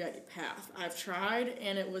the sugar daddy path. I've tried,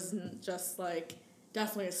 and it was just, like,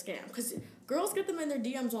 definitely a scam. Because girls get them in their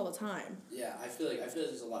DMs all the time. Yeah, I feel like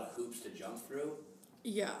there's a lot of hoops to jump through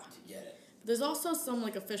Yeah. to get it. There's also some,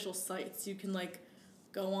 like, official sites you can, like,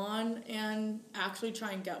 go on and actually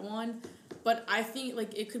try and get one. But I think,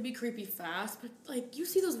 like, it could be creepy fast. But, like, you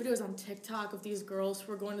see those videos on TikTok of these girls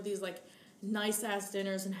who are going to these, like, nice-ass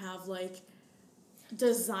dinners and have, like,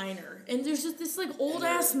 designer. And there's just this, like,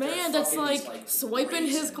 old-ass man that's, like, swiping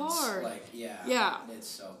his raisins. card. Like, yeah. Yeah. It's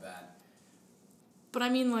so bad. But, I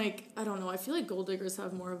mean, like, I don't know. I feel like gold diggers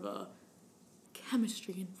have more of a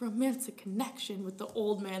chemistry and romantic connection with the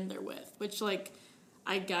old man they're with. Which, like,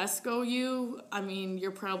 I guess go you. I mean,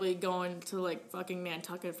 you're probably going to, like, fucking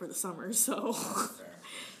Nantucket for the summer, so. Fair.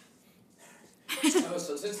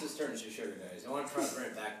 So since this turns to sugar daddies, I want to try to bring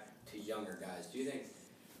it back to younger guys. Do you think,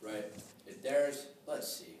 right, if let's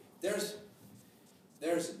see,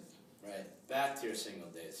 right, back to your single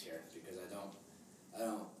dates here, because I don't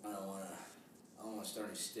want to start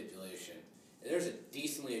any stipulation. If there's a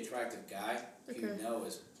decently attractive guy who you know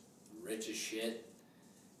is rich as shit,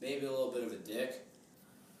 maybe a little bit of a dick,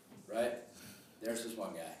 right? There's this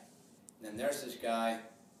one guy. And then there's this guy,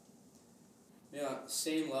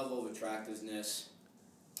 same level of attractiveness,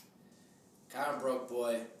 kind of broke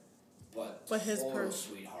boy, but his total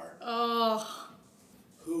sweetheart. Oh.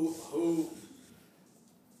 Who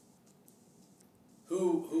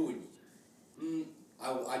would,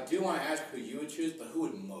 I do want to ask who you would choose, but who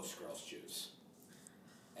would most girls choose?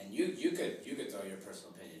 And you could throw your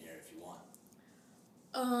personal opinion here if you want.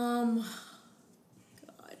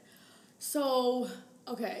 God. So,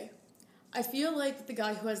 okay. I feel like the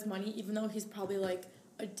guy who has money, even though he's probably, like,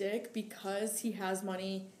 a dick, because he has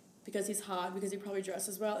money, because he's hot, because he probably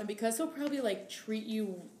dresses well, and because he'll probably, like, treat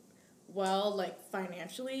you well, like,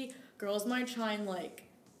 financially, girls might try and, like,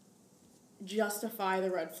 justify the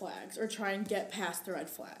red flags or try and get past the red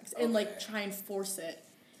flags and, like, try and force it.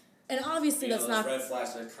 And obviously that's not... red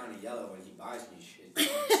flags are kind of yellow when he buys me shit.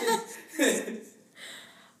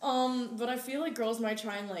 But I feel like girls might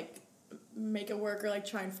try and, like, make it work or, like,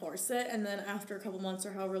 try and force it, and then after a couple months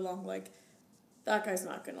or however long, like, that guy's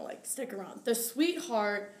not gonna, like, stick around. The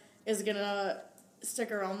sweetheart is gonna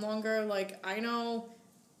stick around longer. Like, I know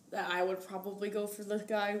that I would probably go for the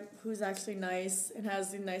guy who's actually nice and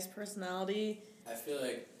has a nice personality. I feel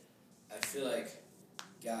like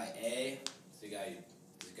guy A is the guy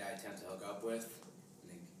I tend to hook up with,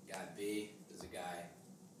 and then guy B is the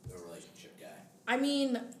relationship guy. I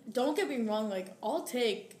mean, don't get me wrong, like, I'll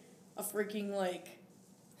take a freaking, like,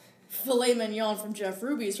 filet mignon from Jeff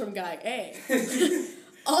Ruby's from guy A.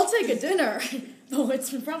 I'll take a dinner, though it's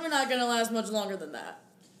probably not going to last much longer than that.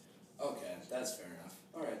 Okay, that's fair enough.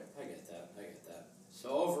 Alright, I get that. So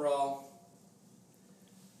overall,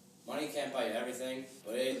 money can't buy you everything,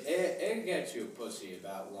 but it can get you a pussy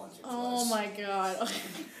about once or twice. Oh my god.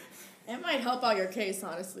 It might help out your case,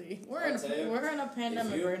 honestly. We're in a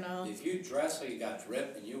pandemic right now. If you dress like you got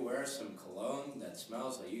drip and you wear some cologne that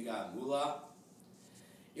smells like you got moolah,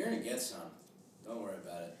 you're gonna get some. Don't worry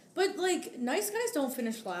about it. But, like, nice guys don't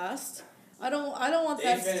finish last. I don't want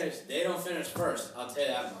that. They don't finish first. I'll tell you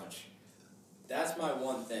that much. That's my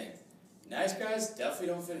one thing. Nice guys definitely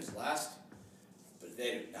don't finish last, but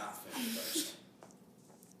they do not finish first.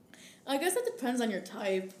 I guess it depends on your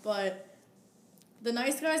type, but the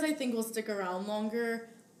nice guys I think will stick around longer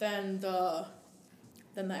than the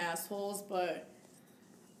assholes. But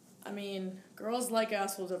I mean, girls like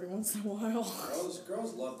assholes every once in a while.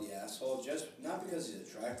 Girls love the asshole, just not because he's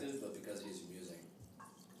attractive, but because he's amusing.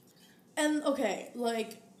 And okay,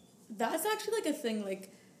 like, that's actually like a thing.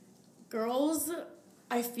 Like, girls,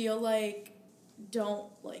 I feel like,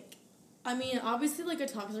 don't, like, I mean, obviously, like, a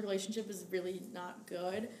toxic relationship is really not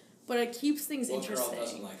good, but it keeps things interesting. What girl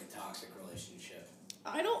doesn't like a toxic relationship?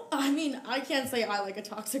 I can't say I like a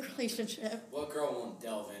toxic relationship. What girl won't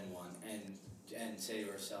delve in one and say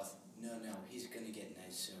to herself, no, he's gonna get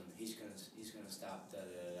nice soon. He's gonna stop,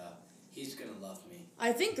 he's gonna love me.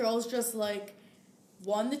 I think girls just, like,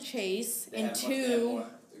 one, the chase, and two...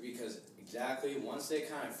 Because, exactly, once they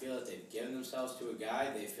kind of feel that they've given themselves to a guy,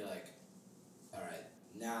 they feel like, all right,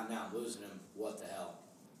 now I'm losing him. What the hell?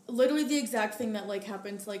 Literally the exact thing that, like,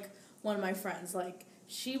 happened to, like, one of my friends. Like,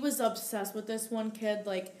 she was obsessed with this one kid.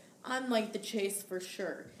 Like, I'm, like, the chase for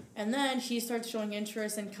sure. And then she starts showing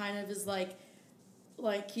interest and kind of is, like,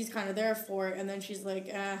 he's kind of there for it. And then she's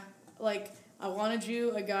like, like, I wanted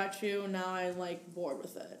you, I got you, now I'm like bored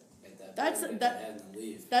with it. Get that That's- baby, get that- that head and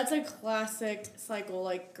leave. That's a classic cycle.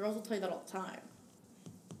 Like, girls will tell you that all the time.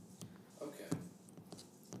 Okay.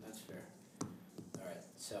 That's fair. Alright,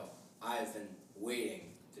 so I've been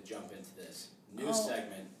waiting to jump into this new Oh.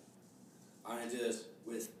 segment. I'm going to do this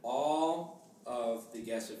with all of the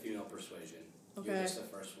guests of female persuasion. You're Okay. just the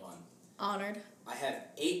first one. Honored. I have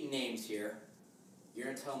 8 names here. You're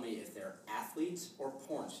going to tell me if they're athletes or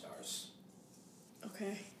porn stars.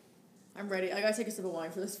 Okay. I'm ready. I gotta take a sip of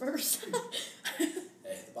wine for this first. Hey,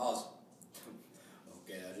 the ball's...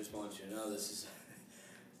 Okay, I just want you to know this is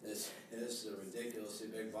a ridiculously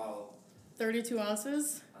big bottle. 32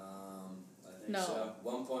 ounces? I think No. so.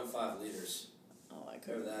 1.5 liters. Oh, I Whatever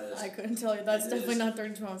couldn't. that is. I couldn't tell you. That's It definitely is. not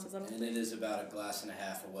 32 ounces. I don't And think. it is about a glass and a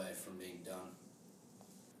half away from being done.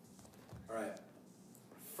 Alright.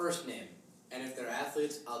 First name. And if they're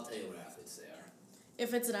athletes, I'll tell you what athletes they are.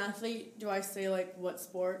 If it's an athlete, do I say like what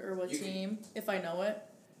sport or what You can- team? If I know it.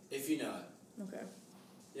 If you know it. Okay.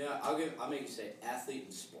 Yeah, I'll make you say athlete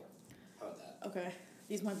and sport. How about that? Okay.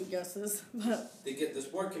 These might be guesses, but The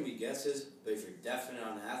sport can be guesses, but if you're definite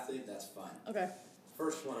on an athlete, that's fine. okay.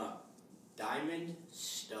 First one up. Diamond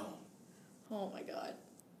Stone. Oh my god.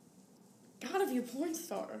 Gotta be a porn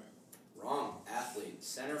star. Wrong. Athlete.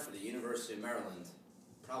 Center for the University of Maryland.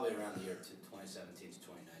 Probably around the year 2017 to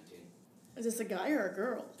 2019. Is this a guy or a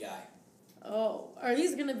girl? Guy. Oh, are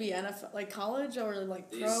these gonna be NFL, like college or like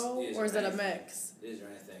pro, These or is are it a anything. mix? These are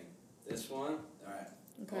anything. This one, alright.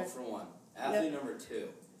 Okay. Go for one. Athlete number 2.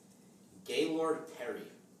 Gaylord Perry.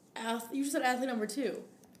 You just said athlete number 2.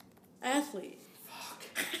 Athlete. Fuck.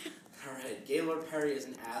 Alright, Gaylord Perry is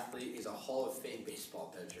an athlete. He's a Hall of Fame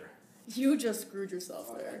baseball pitcher. You just screwed yourself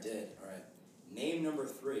Fuck, there. I did. Alright. Name number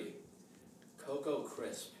 3. Coco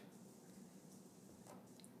Crisp.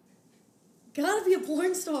 Gotta be a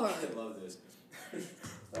porn star. I love this.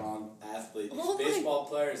 Wrong. Athlete. Oh my- Baseball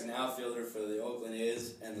player is an outfielder for the Oakland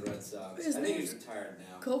A's and the Red Sox. His I think name's he's retired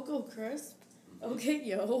now. Coco Crisp. Mhm. Okay,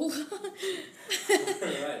 yo.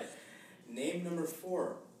 Alright. Name number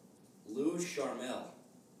 4. Lou Charmel.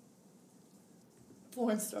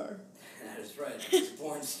 Porn star. That is right. He's a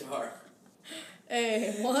porn star.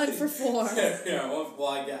 Hey, 1 for 4. Yeah, well,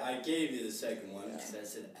 I gave you the second one because I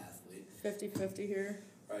said athlete. 50-50 here.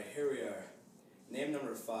 Alright, here we are. Name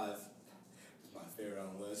number 5. This is my favorite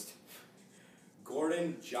on the list.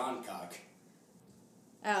 Gordon Johncock.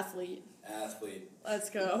 Athlete. Athlete. Let's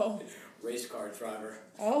go. Race car driver.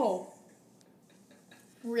 Oh.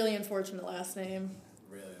 Really unfortunate last name,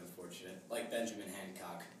 Really unfortunate. Like Benjamin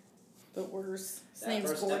Hancock. but worse. His That name's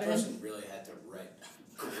person, Gordon. That person really had to write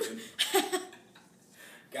Gordon.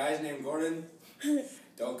 Guy's named Gordon.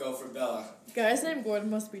 Don't go for Bella. Guy's named Gordon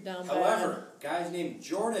must be down bad. However, guy's named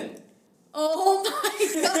Jordan. Oh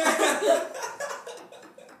my god.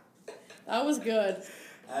 That was good.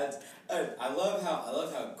 I love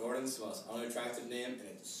how Gordon's the most unattractive name, and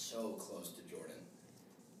it's so close to Jordan.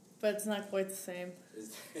 But it's not quite the same.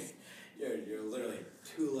 You're literally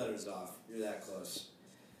 2 letters off. You're that close.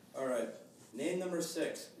 All right. Name number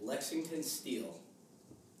 6. Lexington Steel.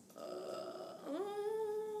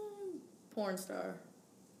 Porn star.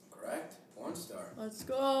 Correct. Porn star. Let's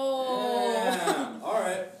go. Damn. All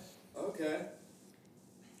right. Okay.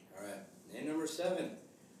 All right. Name number 7.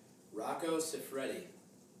 Rocco Siffredi.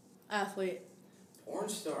 Athlete. Porn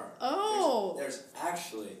star. Oh. There's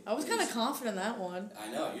actually. I was kind of confident in that one. I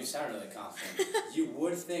know, you sound really confident. You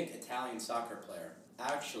would think Italian soccer player.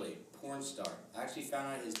 Actually, porn star. I actually found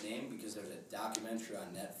out his name because there's a documentary on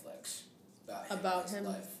Netflix about him and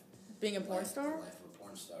his life. Being a porn star? The life of a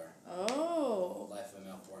porn star. Oh. The life of a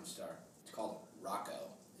male porn star. It's called Rocco.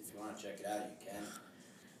 If you want to check it out, you can.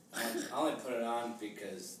 I only put it on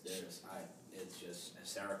because it's just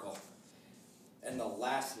hysterical. And the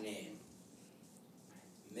last name,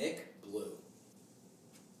 Mick Blue.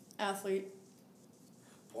 Athlete.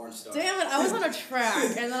 Porn star. Damn it, I was on a track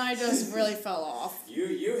and then I just really fell off. You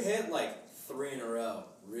hit like 3 in a row.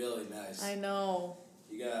 Really nice. I know.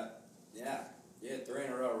 You hit 3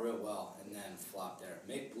 in a row real well, and then flopped there.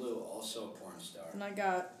 Mick Blue, also a porn star. And I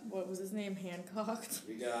got, what was his name, Hancocked?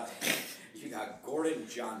 You got Gordon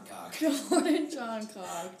Johncock. Gordon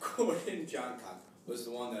Johncock. Gordon Johncock was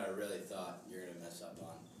the one that I really thought you were gonna mess up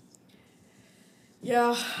on.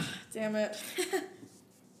 Yeah, damn it.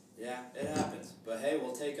 Yeah, it happens. But hey,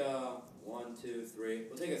 we'll take a 1, 2, 3.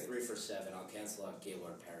 We'll take a 3 for 7. I'll cancel out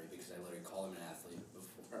Gaylord Perry because I literally called him an athlete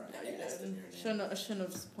before I guessed your name. I shouldn't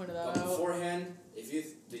have pointed that But out. beforehand,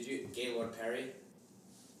 did you Gaylord Perry?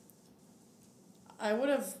 I would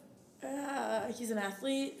have. He's an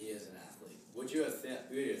athlete. He is an athlete. Would you have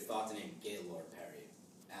thought the name Gaylord Perry,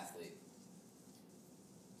 athlete?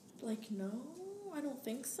 Like, no, I don't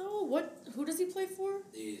think so. Who does he play for?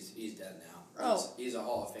 He's dead now. Oh. He's a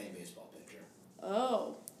Hall of Fame baseball pitcher.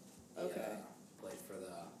 Oh. He, Okay. played for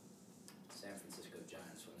the San Francisco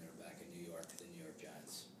Giants when they were back in New York, the New York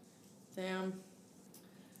Giants. Damn.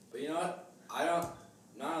 But you know what?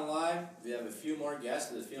 Not gonna lie, we have a few more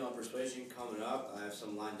guests of the Female Persuasion coming up. I have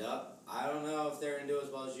some lined up. I don't know if they're gonna do as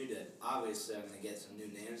well as you did. Obviously, I'm gonna get some new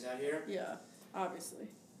names out here. Yeah, obviously.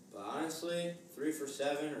 But honestly, 3 for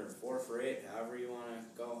 7 or 4 for 8, however you want to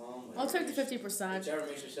go home. I'll take the 50%. Whichever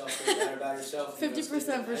makes yourself feel better about yourself.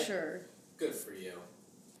 50% for sure. Good for you.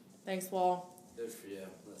 Thanks, Wall. Good for you.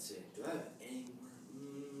 Let's see. Do I have any more?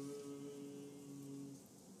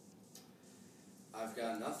 I've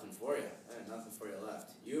got nothing for you. I have nothing for you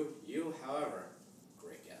left. You, however,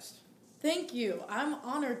 great guest. Thank you. I'm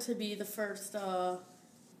honored to be the first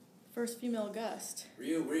female guest. Were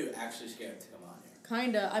you actually scared to come on here?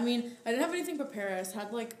 Kinda. I mean, I didn't have anything prepared. I just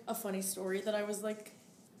had, like, a funny story that I was, like,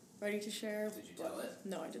 ready to share. Did you tell it?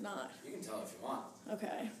 No, I did not. You can tell if you want.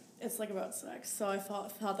 Okay. It's, like, about sex, so I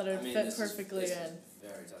thought that it would fit this perfectly is in.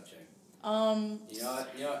 very touching. So,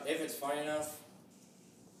 You know, if it's funny enough,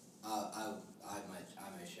 I might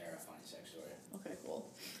share a funny sex story. okay, cool.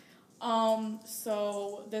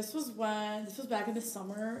 So this was back in the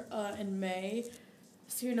summer, in May.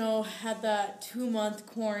 So, had that 2-month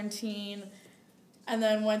quarantine and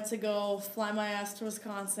then went to go fly my ass to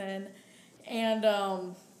Wisconsin. And,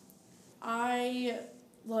 I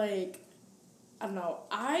don't know,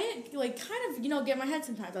 I, kind of, get in my head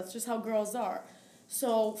sometimes. That's just how girls are.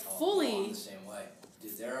 So, fully... I'm the same way.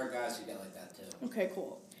 Dude, there are guys who get like that, too. Okay,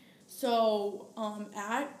 cool. So,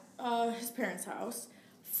 at his parents' house,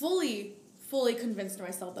 fully convinced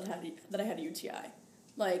myself that I had a UTI.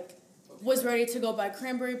 Was ready to go buy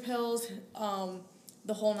cranberry pills,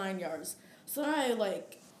 the whole 9 yards. So then I,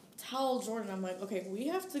 tell Jordan, I'm like, okay, we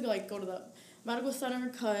have to, go to the medical center,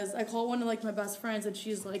 because I call one of, my best friends, and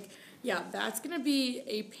she's like, yeah, that's going to be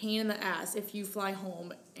a pain in the ass if you fly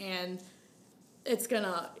home, and things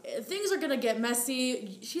are gonna get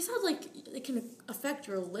messy. She said, it can affect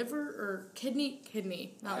your liver or kidney,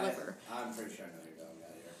 not liver. I'm pretty sure I know where you're going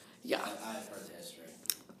out here. Yeah. I've heard the history.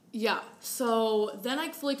 Yeah, so then I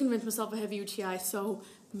fully convinced myself I have a UTI, so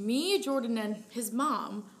me, Jordan, and his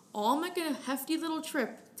mom all making a hefty little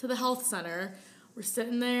trip to the health center. We're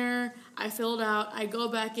sitting there, I filled out, I go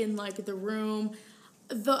back in, the room.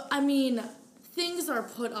 Things are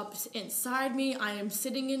put up inside me. I am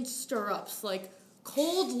sitting in stirrups.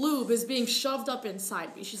 Cold lube is being shoved up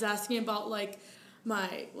inside me. She's asking about,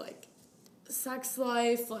 my, sex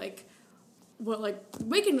life,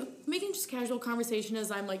 making just casual conversation as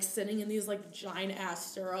I'm, sitting in these,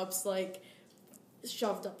 giant-ass stirrups,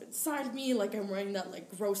 shoved up inside me, I'm wearing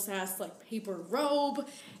that, gross-ass, paper robe.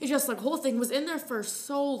 It's just, the whole thing was in there for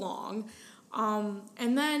so long.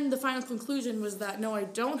 And then the final conclusion was that, no, I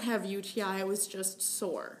don't have UTI, I was just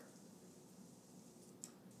sore.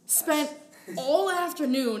 Spent all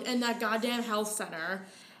afternoon in that goddamn health center.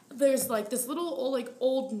 There's, this little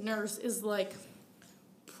old nurse is,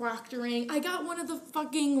 proctoring. I got one of the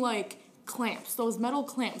fucking, clamps, those metal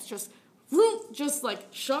clamps, just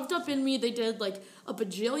shoved up in me. They did, a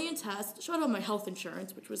bajillion tests, showed out my health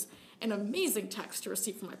insurance, which was an amazing text to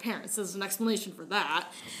receive from my parents. There's an explanation for that.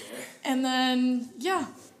 Okay. And then, yeah,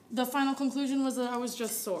 the final conclusion was that I was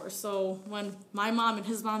just sore. So when my mom and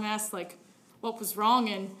his mom asked, what was wrong,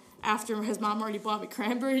 and after his mom already bought me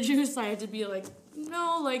cranberry juice, I had to be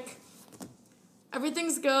no,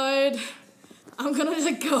 everything's good. I'm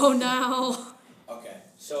gonna go now. Okay,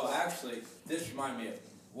 so actually, this reminded me of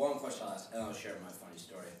one question I'll ask, and I'll share my funny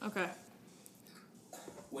story. Okay.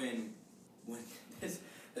 When this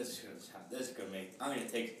is gonna make, I'm gonna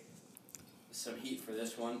take some heat for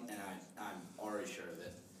this one, and I'm already sure of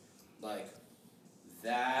it.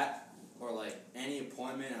 That, or any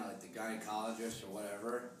appointment at the gynecologist or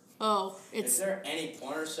whatever. Oh, Is there any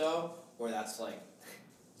point or so where that's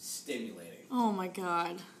stimulating? Oh my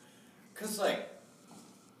god. Cause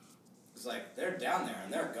it's they're down there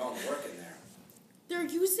and they're going to work in there. They're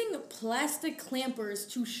using plastic clampers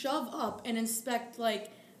to shove up and inspect,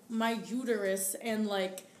 my uterus and,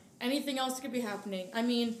 anything else could be happening.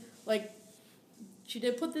 She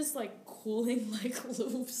did put this, cooling,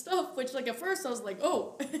 lube stuff, which, at first I was like,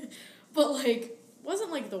 oh. But,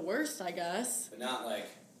 wasn't, the worst, I guess. But not,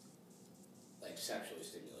 sexually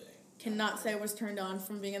stimulating. Cannot say I was turned on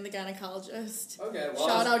from being in the gynecologist. Okay, well...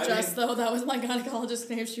 Shout out Jess, though. That was my gynecologist's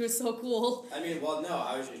name. She was so cool. No,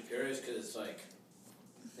 I was just curious because it's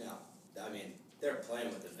they're playing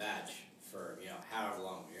with the vag for, however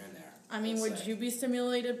long you're in there. Would you be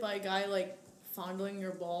stimulated by a guy, fondling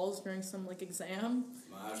your balls during some, exam?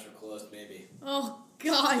 I was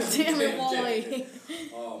God damn it, Wally.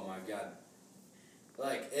 Oh my god.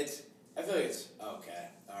 Like, I feel like it's, okay,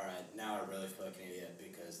 alright, now I really feel like an idiot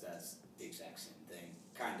because that's the exact same thing.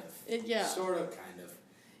 Kind of. Yeah. Sort of, kind of.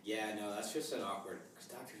 Yeah, no, that's just an awkward, because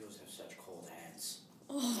doctors always have such cold hands.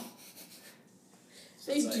 Oh.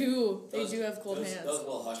 So They it's like, do. They those- do have cold those, hands. Those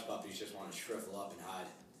little hush puppies just want to shrivel up and hide.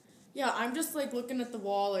 Yeah, I'm just like looking at the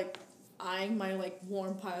wall, like eyeing my like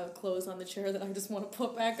warm pile of clothes on the chair that I just want to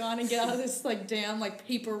put back on and get out of this like damn like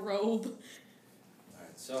paper robe.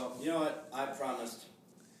 Alright, so, you know what? I promised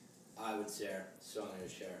I would share, so I'm going to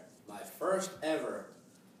share my first ever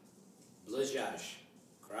blizzage.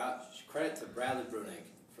 Credit to Bradley Brunig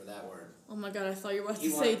for that word. Oh my god, I thought you were about to He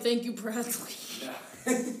say wanted- thank you, Bradley.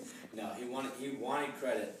 No, no, he wanted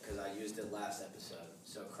credit because I used it last episode.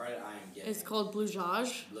 So credit I am getting. It's called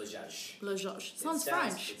Blujage. Blizzage. Blujage. It Sounds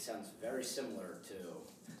French. It sounds very similar to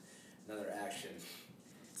another action.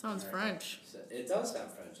 Sounds French. So it does sound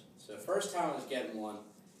French. So the first time I was getting one,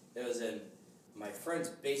 it was in my friend's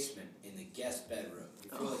basement in the guest bedroom. We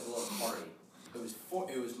threw like a little party. It was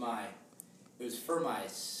for my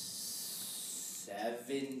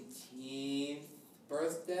 17th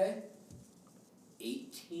birthday,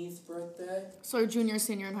 18th birthday. So junior,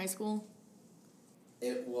 senior in high school?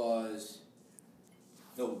 It was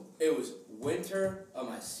winter of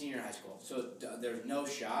my senior high school. So there's no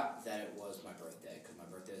shot that it was my birthday because my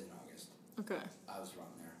birthday is in August. Okay. I was wrong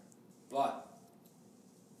there, but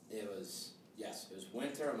it was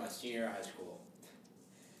winter of my senior high school,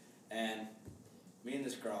 and me and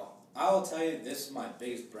this girl. I will tell you, this is my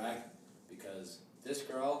biggest brag because this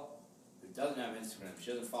girl who doesn't have Instagram,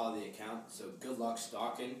 she doesn't follow the account, so good luck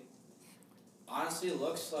stalking. Honestly, it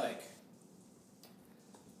looks like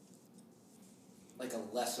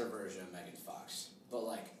a lesser version of Megan Fox, but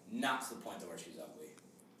like not to the point where she's ugly.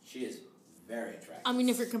 She is very attractive. I mean,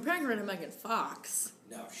 if you're comparing her to Megan Fox.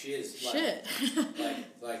 No, she is like, Shit.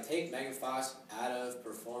 like take Megan Fox out of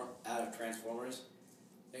Transformers,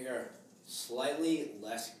 make her slightly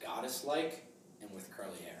less goddess-like and with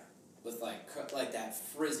curly hair, with like that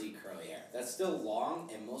frizzy curly hair. That's still long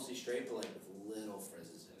and mostly straight, but like with little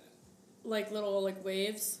frizzes in it. Like little like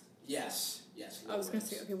waves. Yes. I was gonna waves.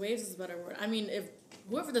 say, okay, waves is a better word. I mean, if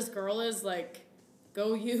whoever this girl is, like,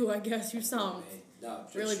 go you, I guess. You sound No,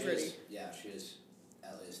 really she pretty. Is, yeah, she is.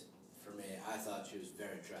 At least for me, I thought she was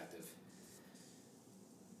very attractive.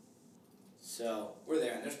 So we're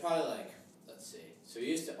there, and there's probably like, let's see. So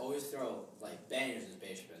he used to always throw like bangers in his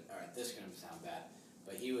basement. All right, this is gonna sound bad,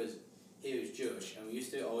 but he was Jewish, and we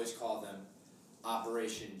used to always call them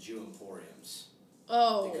Operation Jew Emporiums.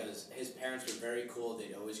 Oh. Because his parents were very cool,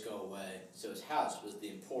 they'd always go away. So his house was the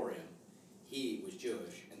Emporium. He was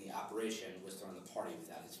Jewish, and the operation was throwing the party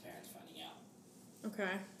without his parents finding out.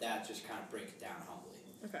 Okay. That just kind of break it down humbly.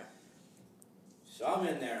 Okay. So I'm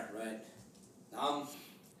in there, right? I'm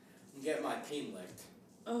getting my peen licked.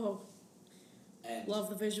 Oh. And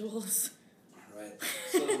Love the visuals. right.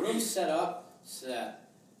 So the room's set up so that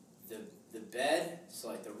the bed, so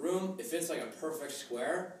like the room, if it's like a perfect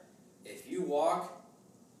square, if you walk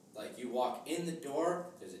in the door,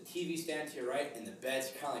 there's a TV stand to your right, and the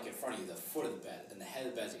bed's kind of like in front of you, the foot of the bed, and the head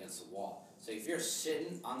of the bed's against the wall. So if you're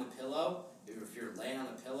sitting on the pillow, if you're laying on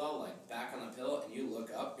the pillow, like back on the pillow, and you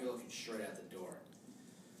look up, you're looking straight at the door.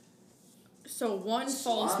 So one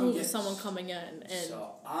false move of someone coming in and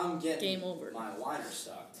so I'm getting game over. my liner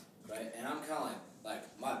sucked, right? And I'm kind of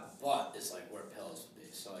like my butt is like where pillows would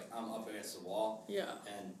be. So like I'm up against the wall, yeah.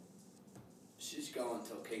 and she's going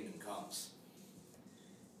till kingdom comes.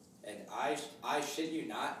 And I shit you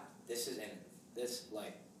not,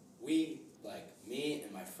 me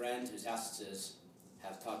and my friend whose house this is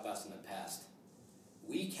have talked about this in the past.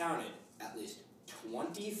 We counted at least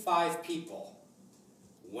 25 people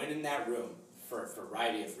went in that room for a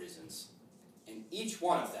variety of reasons. And each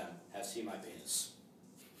one of them have seen my penis.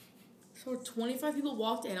 So 25 people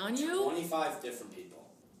walked in on you? 25 different people.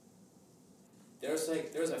 There's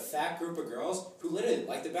a fat group of girls who literally,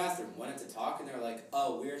 like the bathroom, went in to talk, and they're like,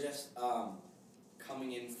 oh, we're just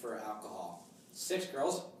coming in for alcohol. 6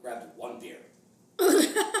 girls grabbed 1 beer.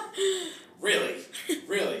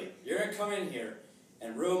 Really, you're gonna come in here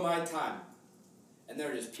and ruin my time. And there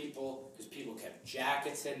were just people, because people kept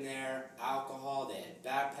jackets in there, alcohol, they had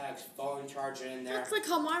backpacks, phone charger in there. That's like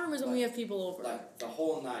how my room is when we have people over. Like the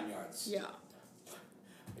whole 9 yards. Yeah.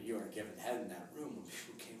 But you weren't giving head in that room when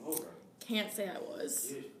people came over. Can't say I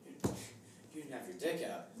was. You didn't have your dick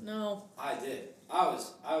out. No. I did.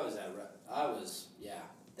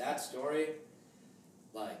 That story,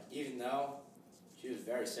 like, even though she was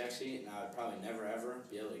very sexy and I would probably never ever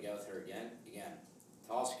be able to get with her again,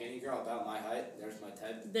 tall, skinny girl about my height. There's my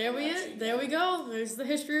type. There we go. There's the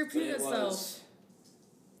history repeating itself.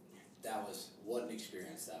 That was what an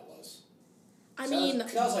experience that was. I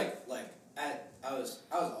was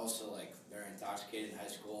also like very intoxicated in high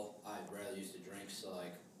school. I rarely used to drink, so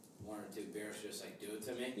like 1 or 2 beers just like do it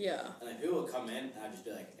to me. Yeah. And then people would come in, and I'd just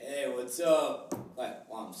be like, "Hey, what's up?" Like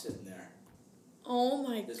while I'm sitting there. Oh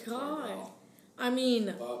my This poor god. girl. I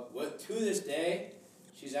mean. But to this day,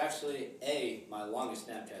 she's actually A, my longest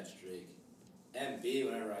Snapchat streak, and B,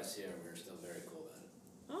 whenever I see her, we're still very cool about it.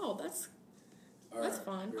 Oh, that's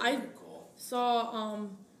fun. Very cool. Saw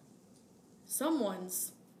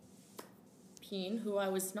someone's peen who I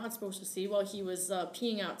was not supposed to see while he was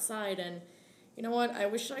peeing outside, and you know what? I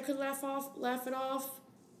wish I could laugh it off,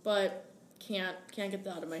 but can't get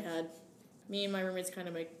that out of my head. Me and my roommates kind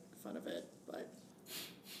of make fun of it, but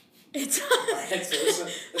it's. Alright, so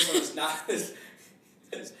this one's not this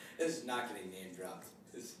is not getting name dropped.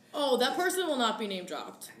 Oh, that person will not be name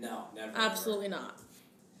dropped. No, never. Absolutely not.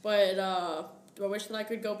 But do I wish that I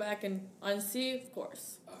could go back and unsee? Of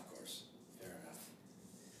course. Of course. Fair enough.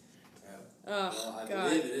 Oh, well, I God.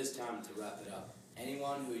 believe it is time to wrap it up.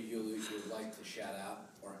 Anyone who you would like to shout out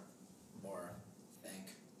or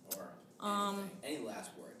thank or anything. Any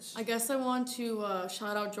last words? I guess I want to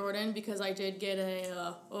shout out Jordan because I did get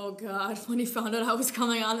a oh god when he found out I was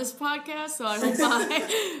coming on this podcast. So I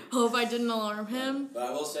hope I didn't alarm him. But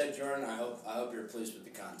I will say, Jordan, I hope you're pleased with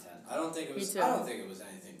the content. I don't think it was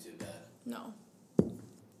anything too bad. No.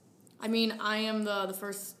 I mean, I am the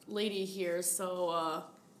first lady here, so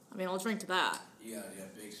I mean, I'll drink to that. You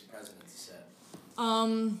got big president to set.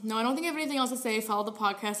 No, I don't think I have anything else to say. Follow the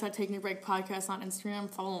podcast at Taking a Break Podcast on Instagram.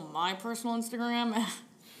 Follow my personal Instagram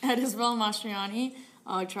at Isabel Mastriani.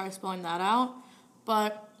 Try spelling that out.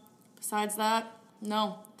 But besides that,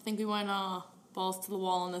 no. I think we went balls to the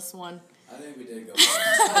wall on this one. I think we did go balls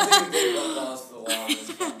to the wall on this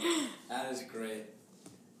one. That is great.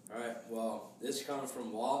 Alright, well, this is coming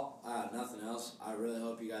from Wall. I have nothing else. I really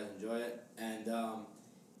hope you guys enjoy it. And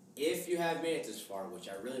if you have made it this far, which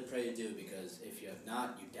I really pray you do, because if you have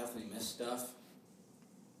not, you definitely missed stuff.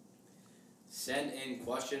 Send in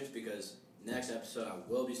questions, because next episode I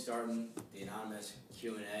will be starting the anonymous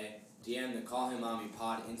Q&A. DM the Call Him Mommy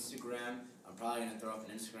Pod Instagram. I'm probably going to throw up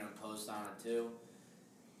an Instagram post on it too.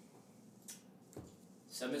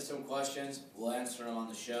 Submit some questions. We'll answer them on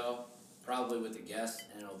the show, probably with a guest,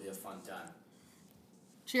 and it'll be a fun time.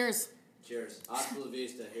 Cheers. Cheers. Hasta la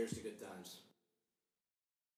vista. Here's to good times.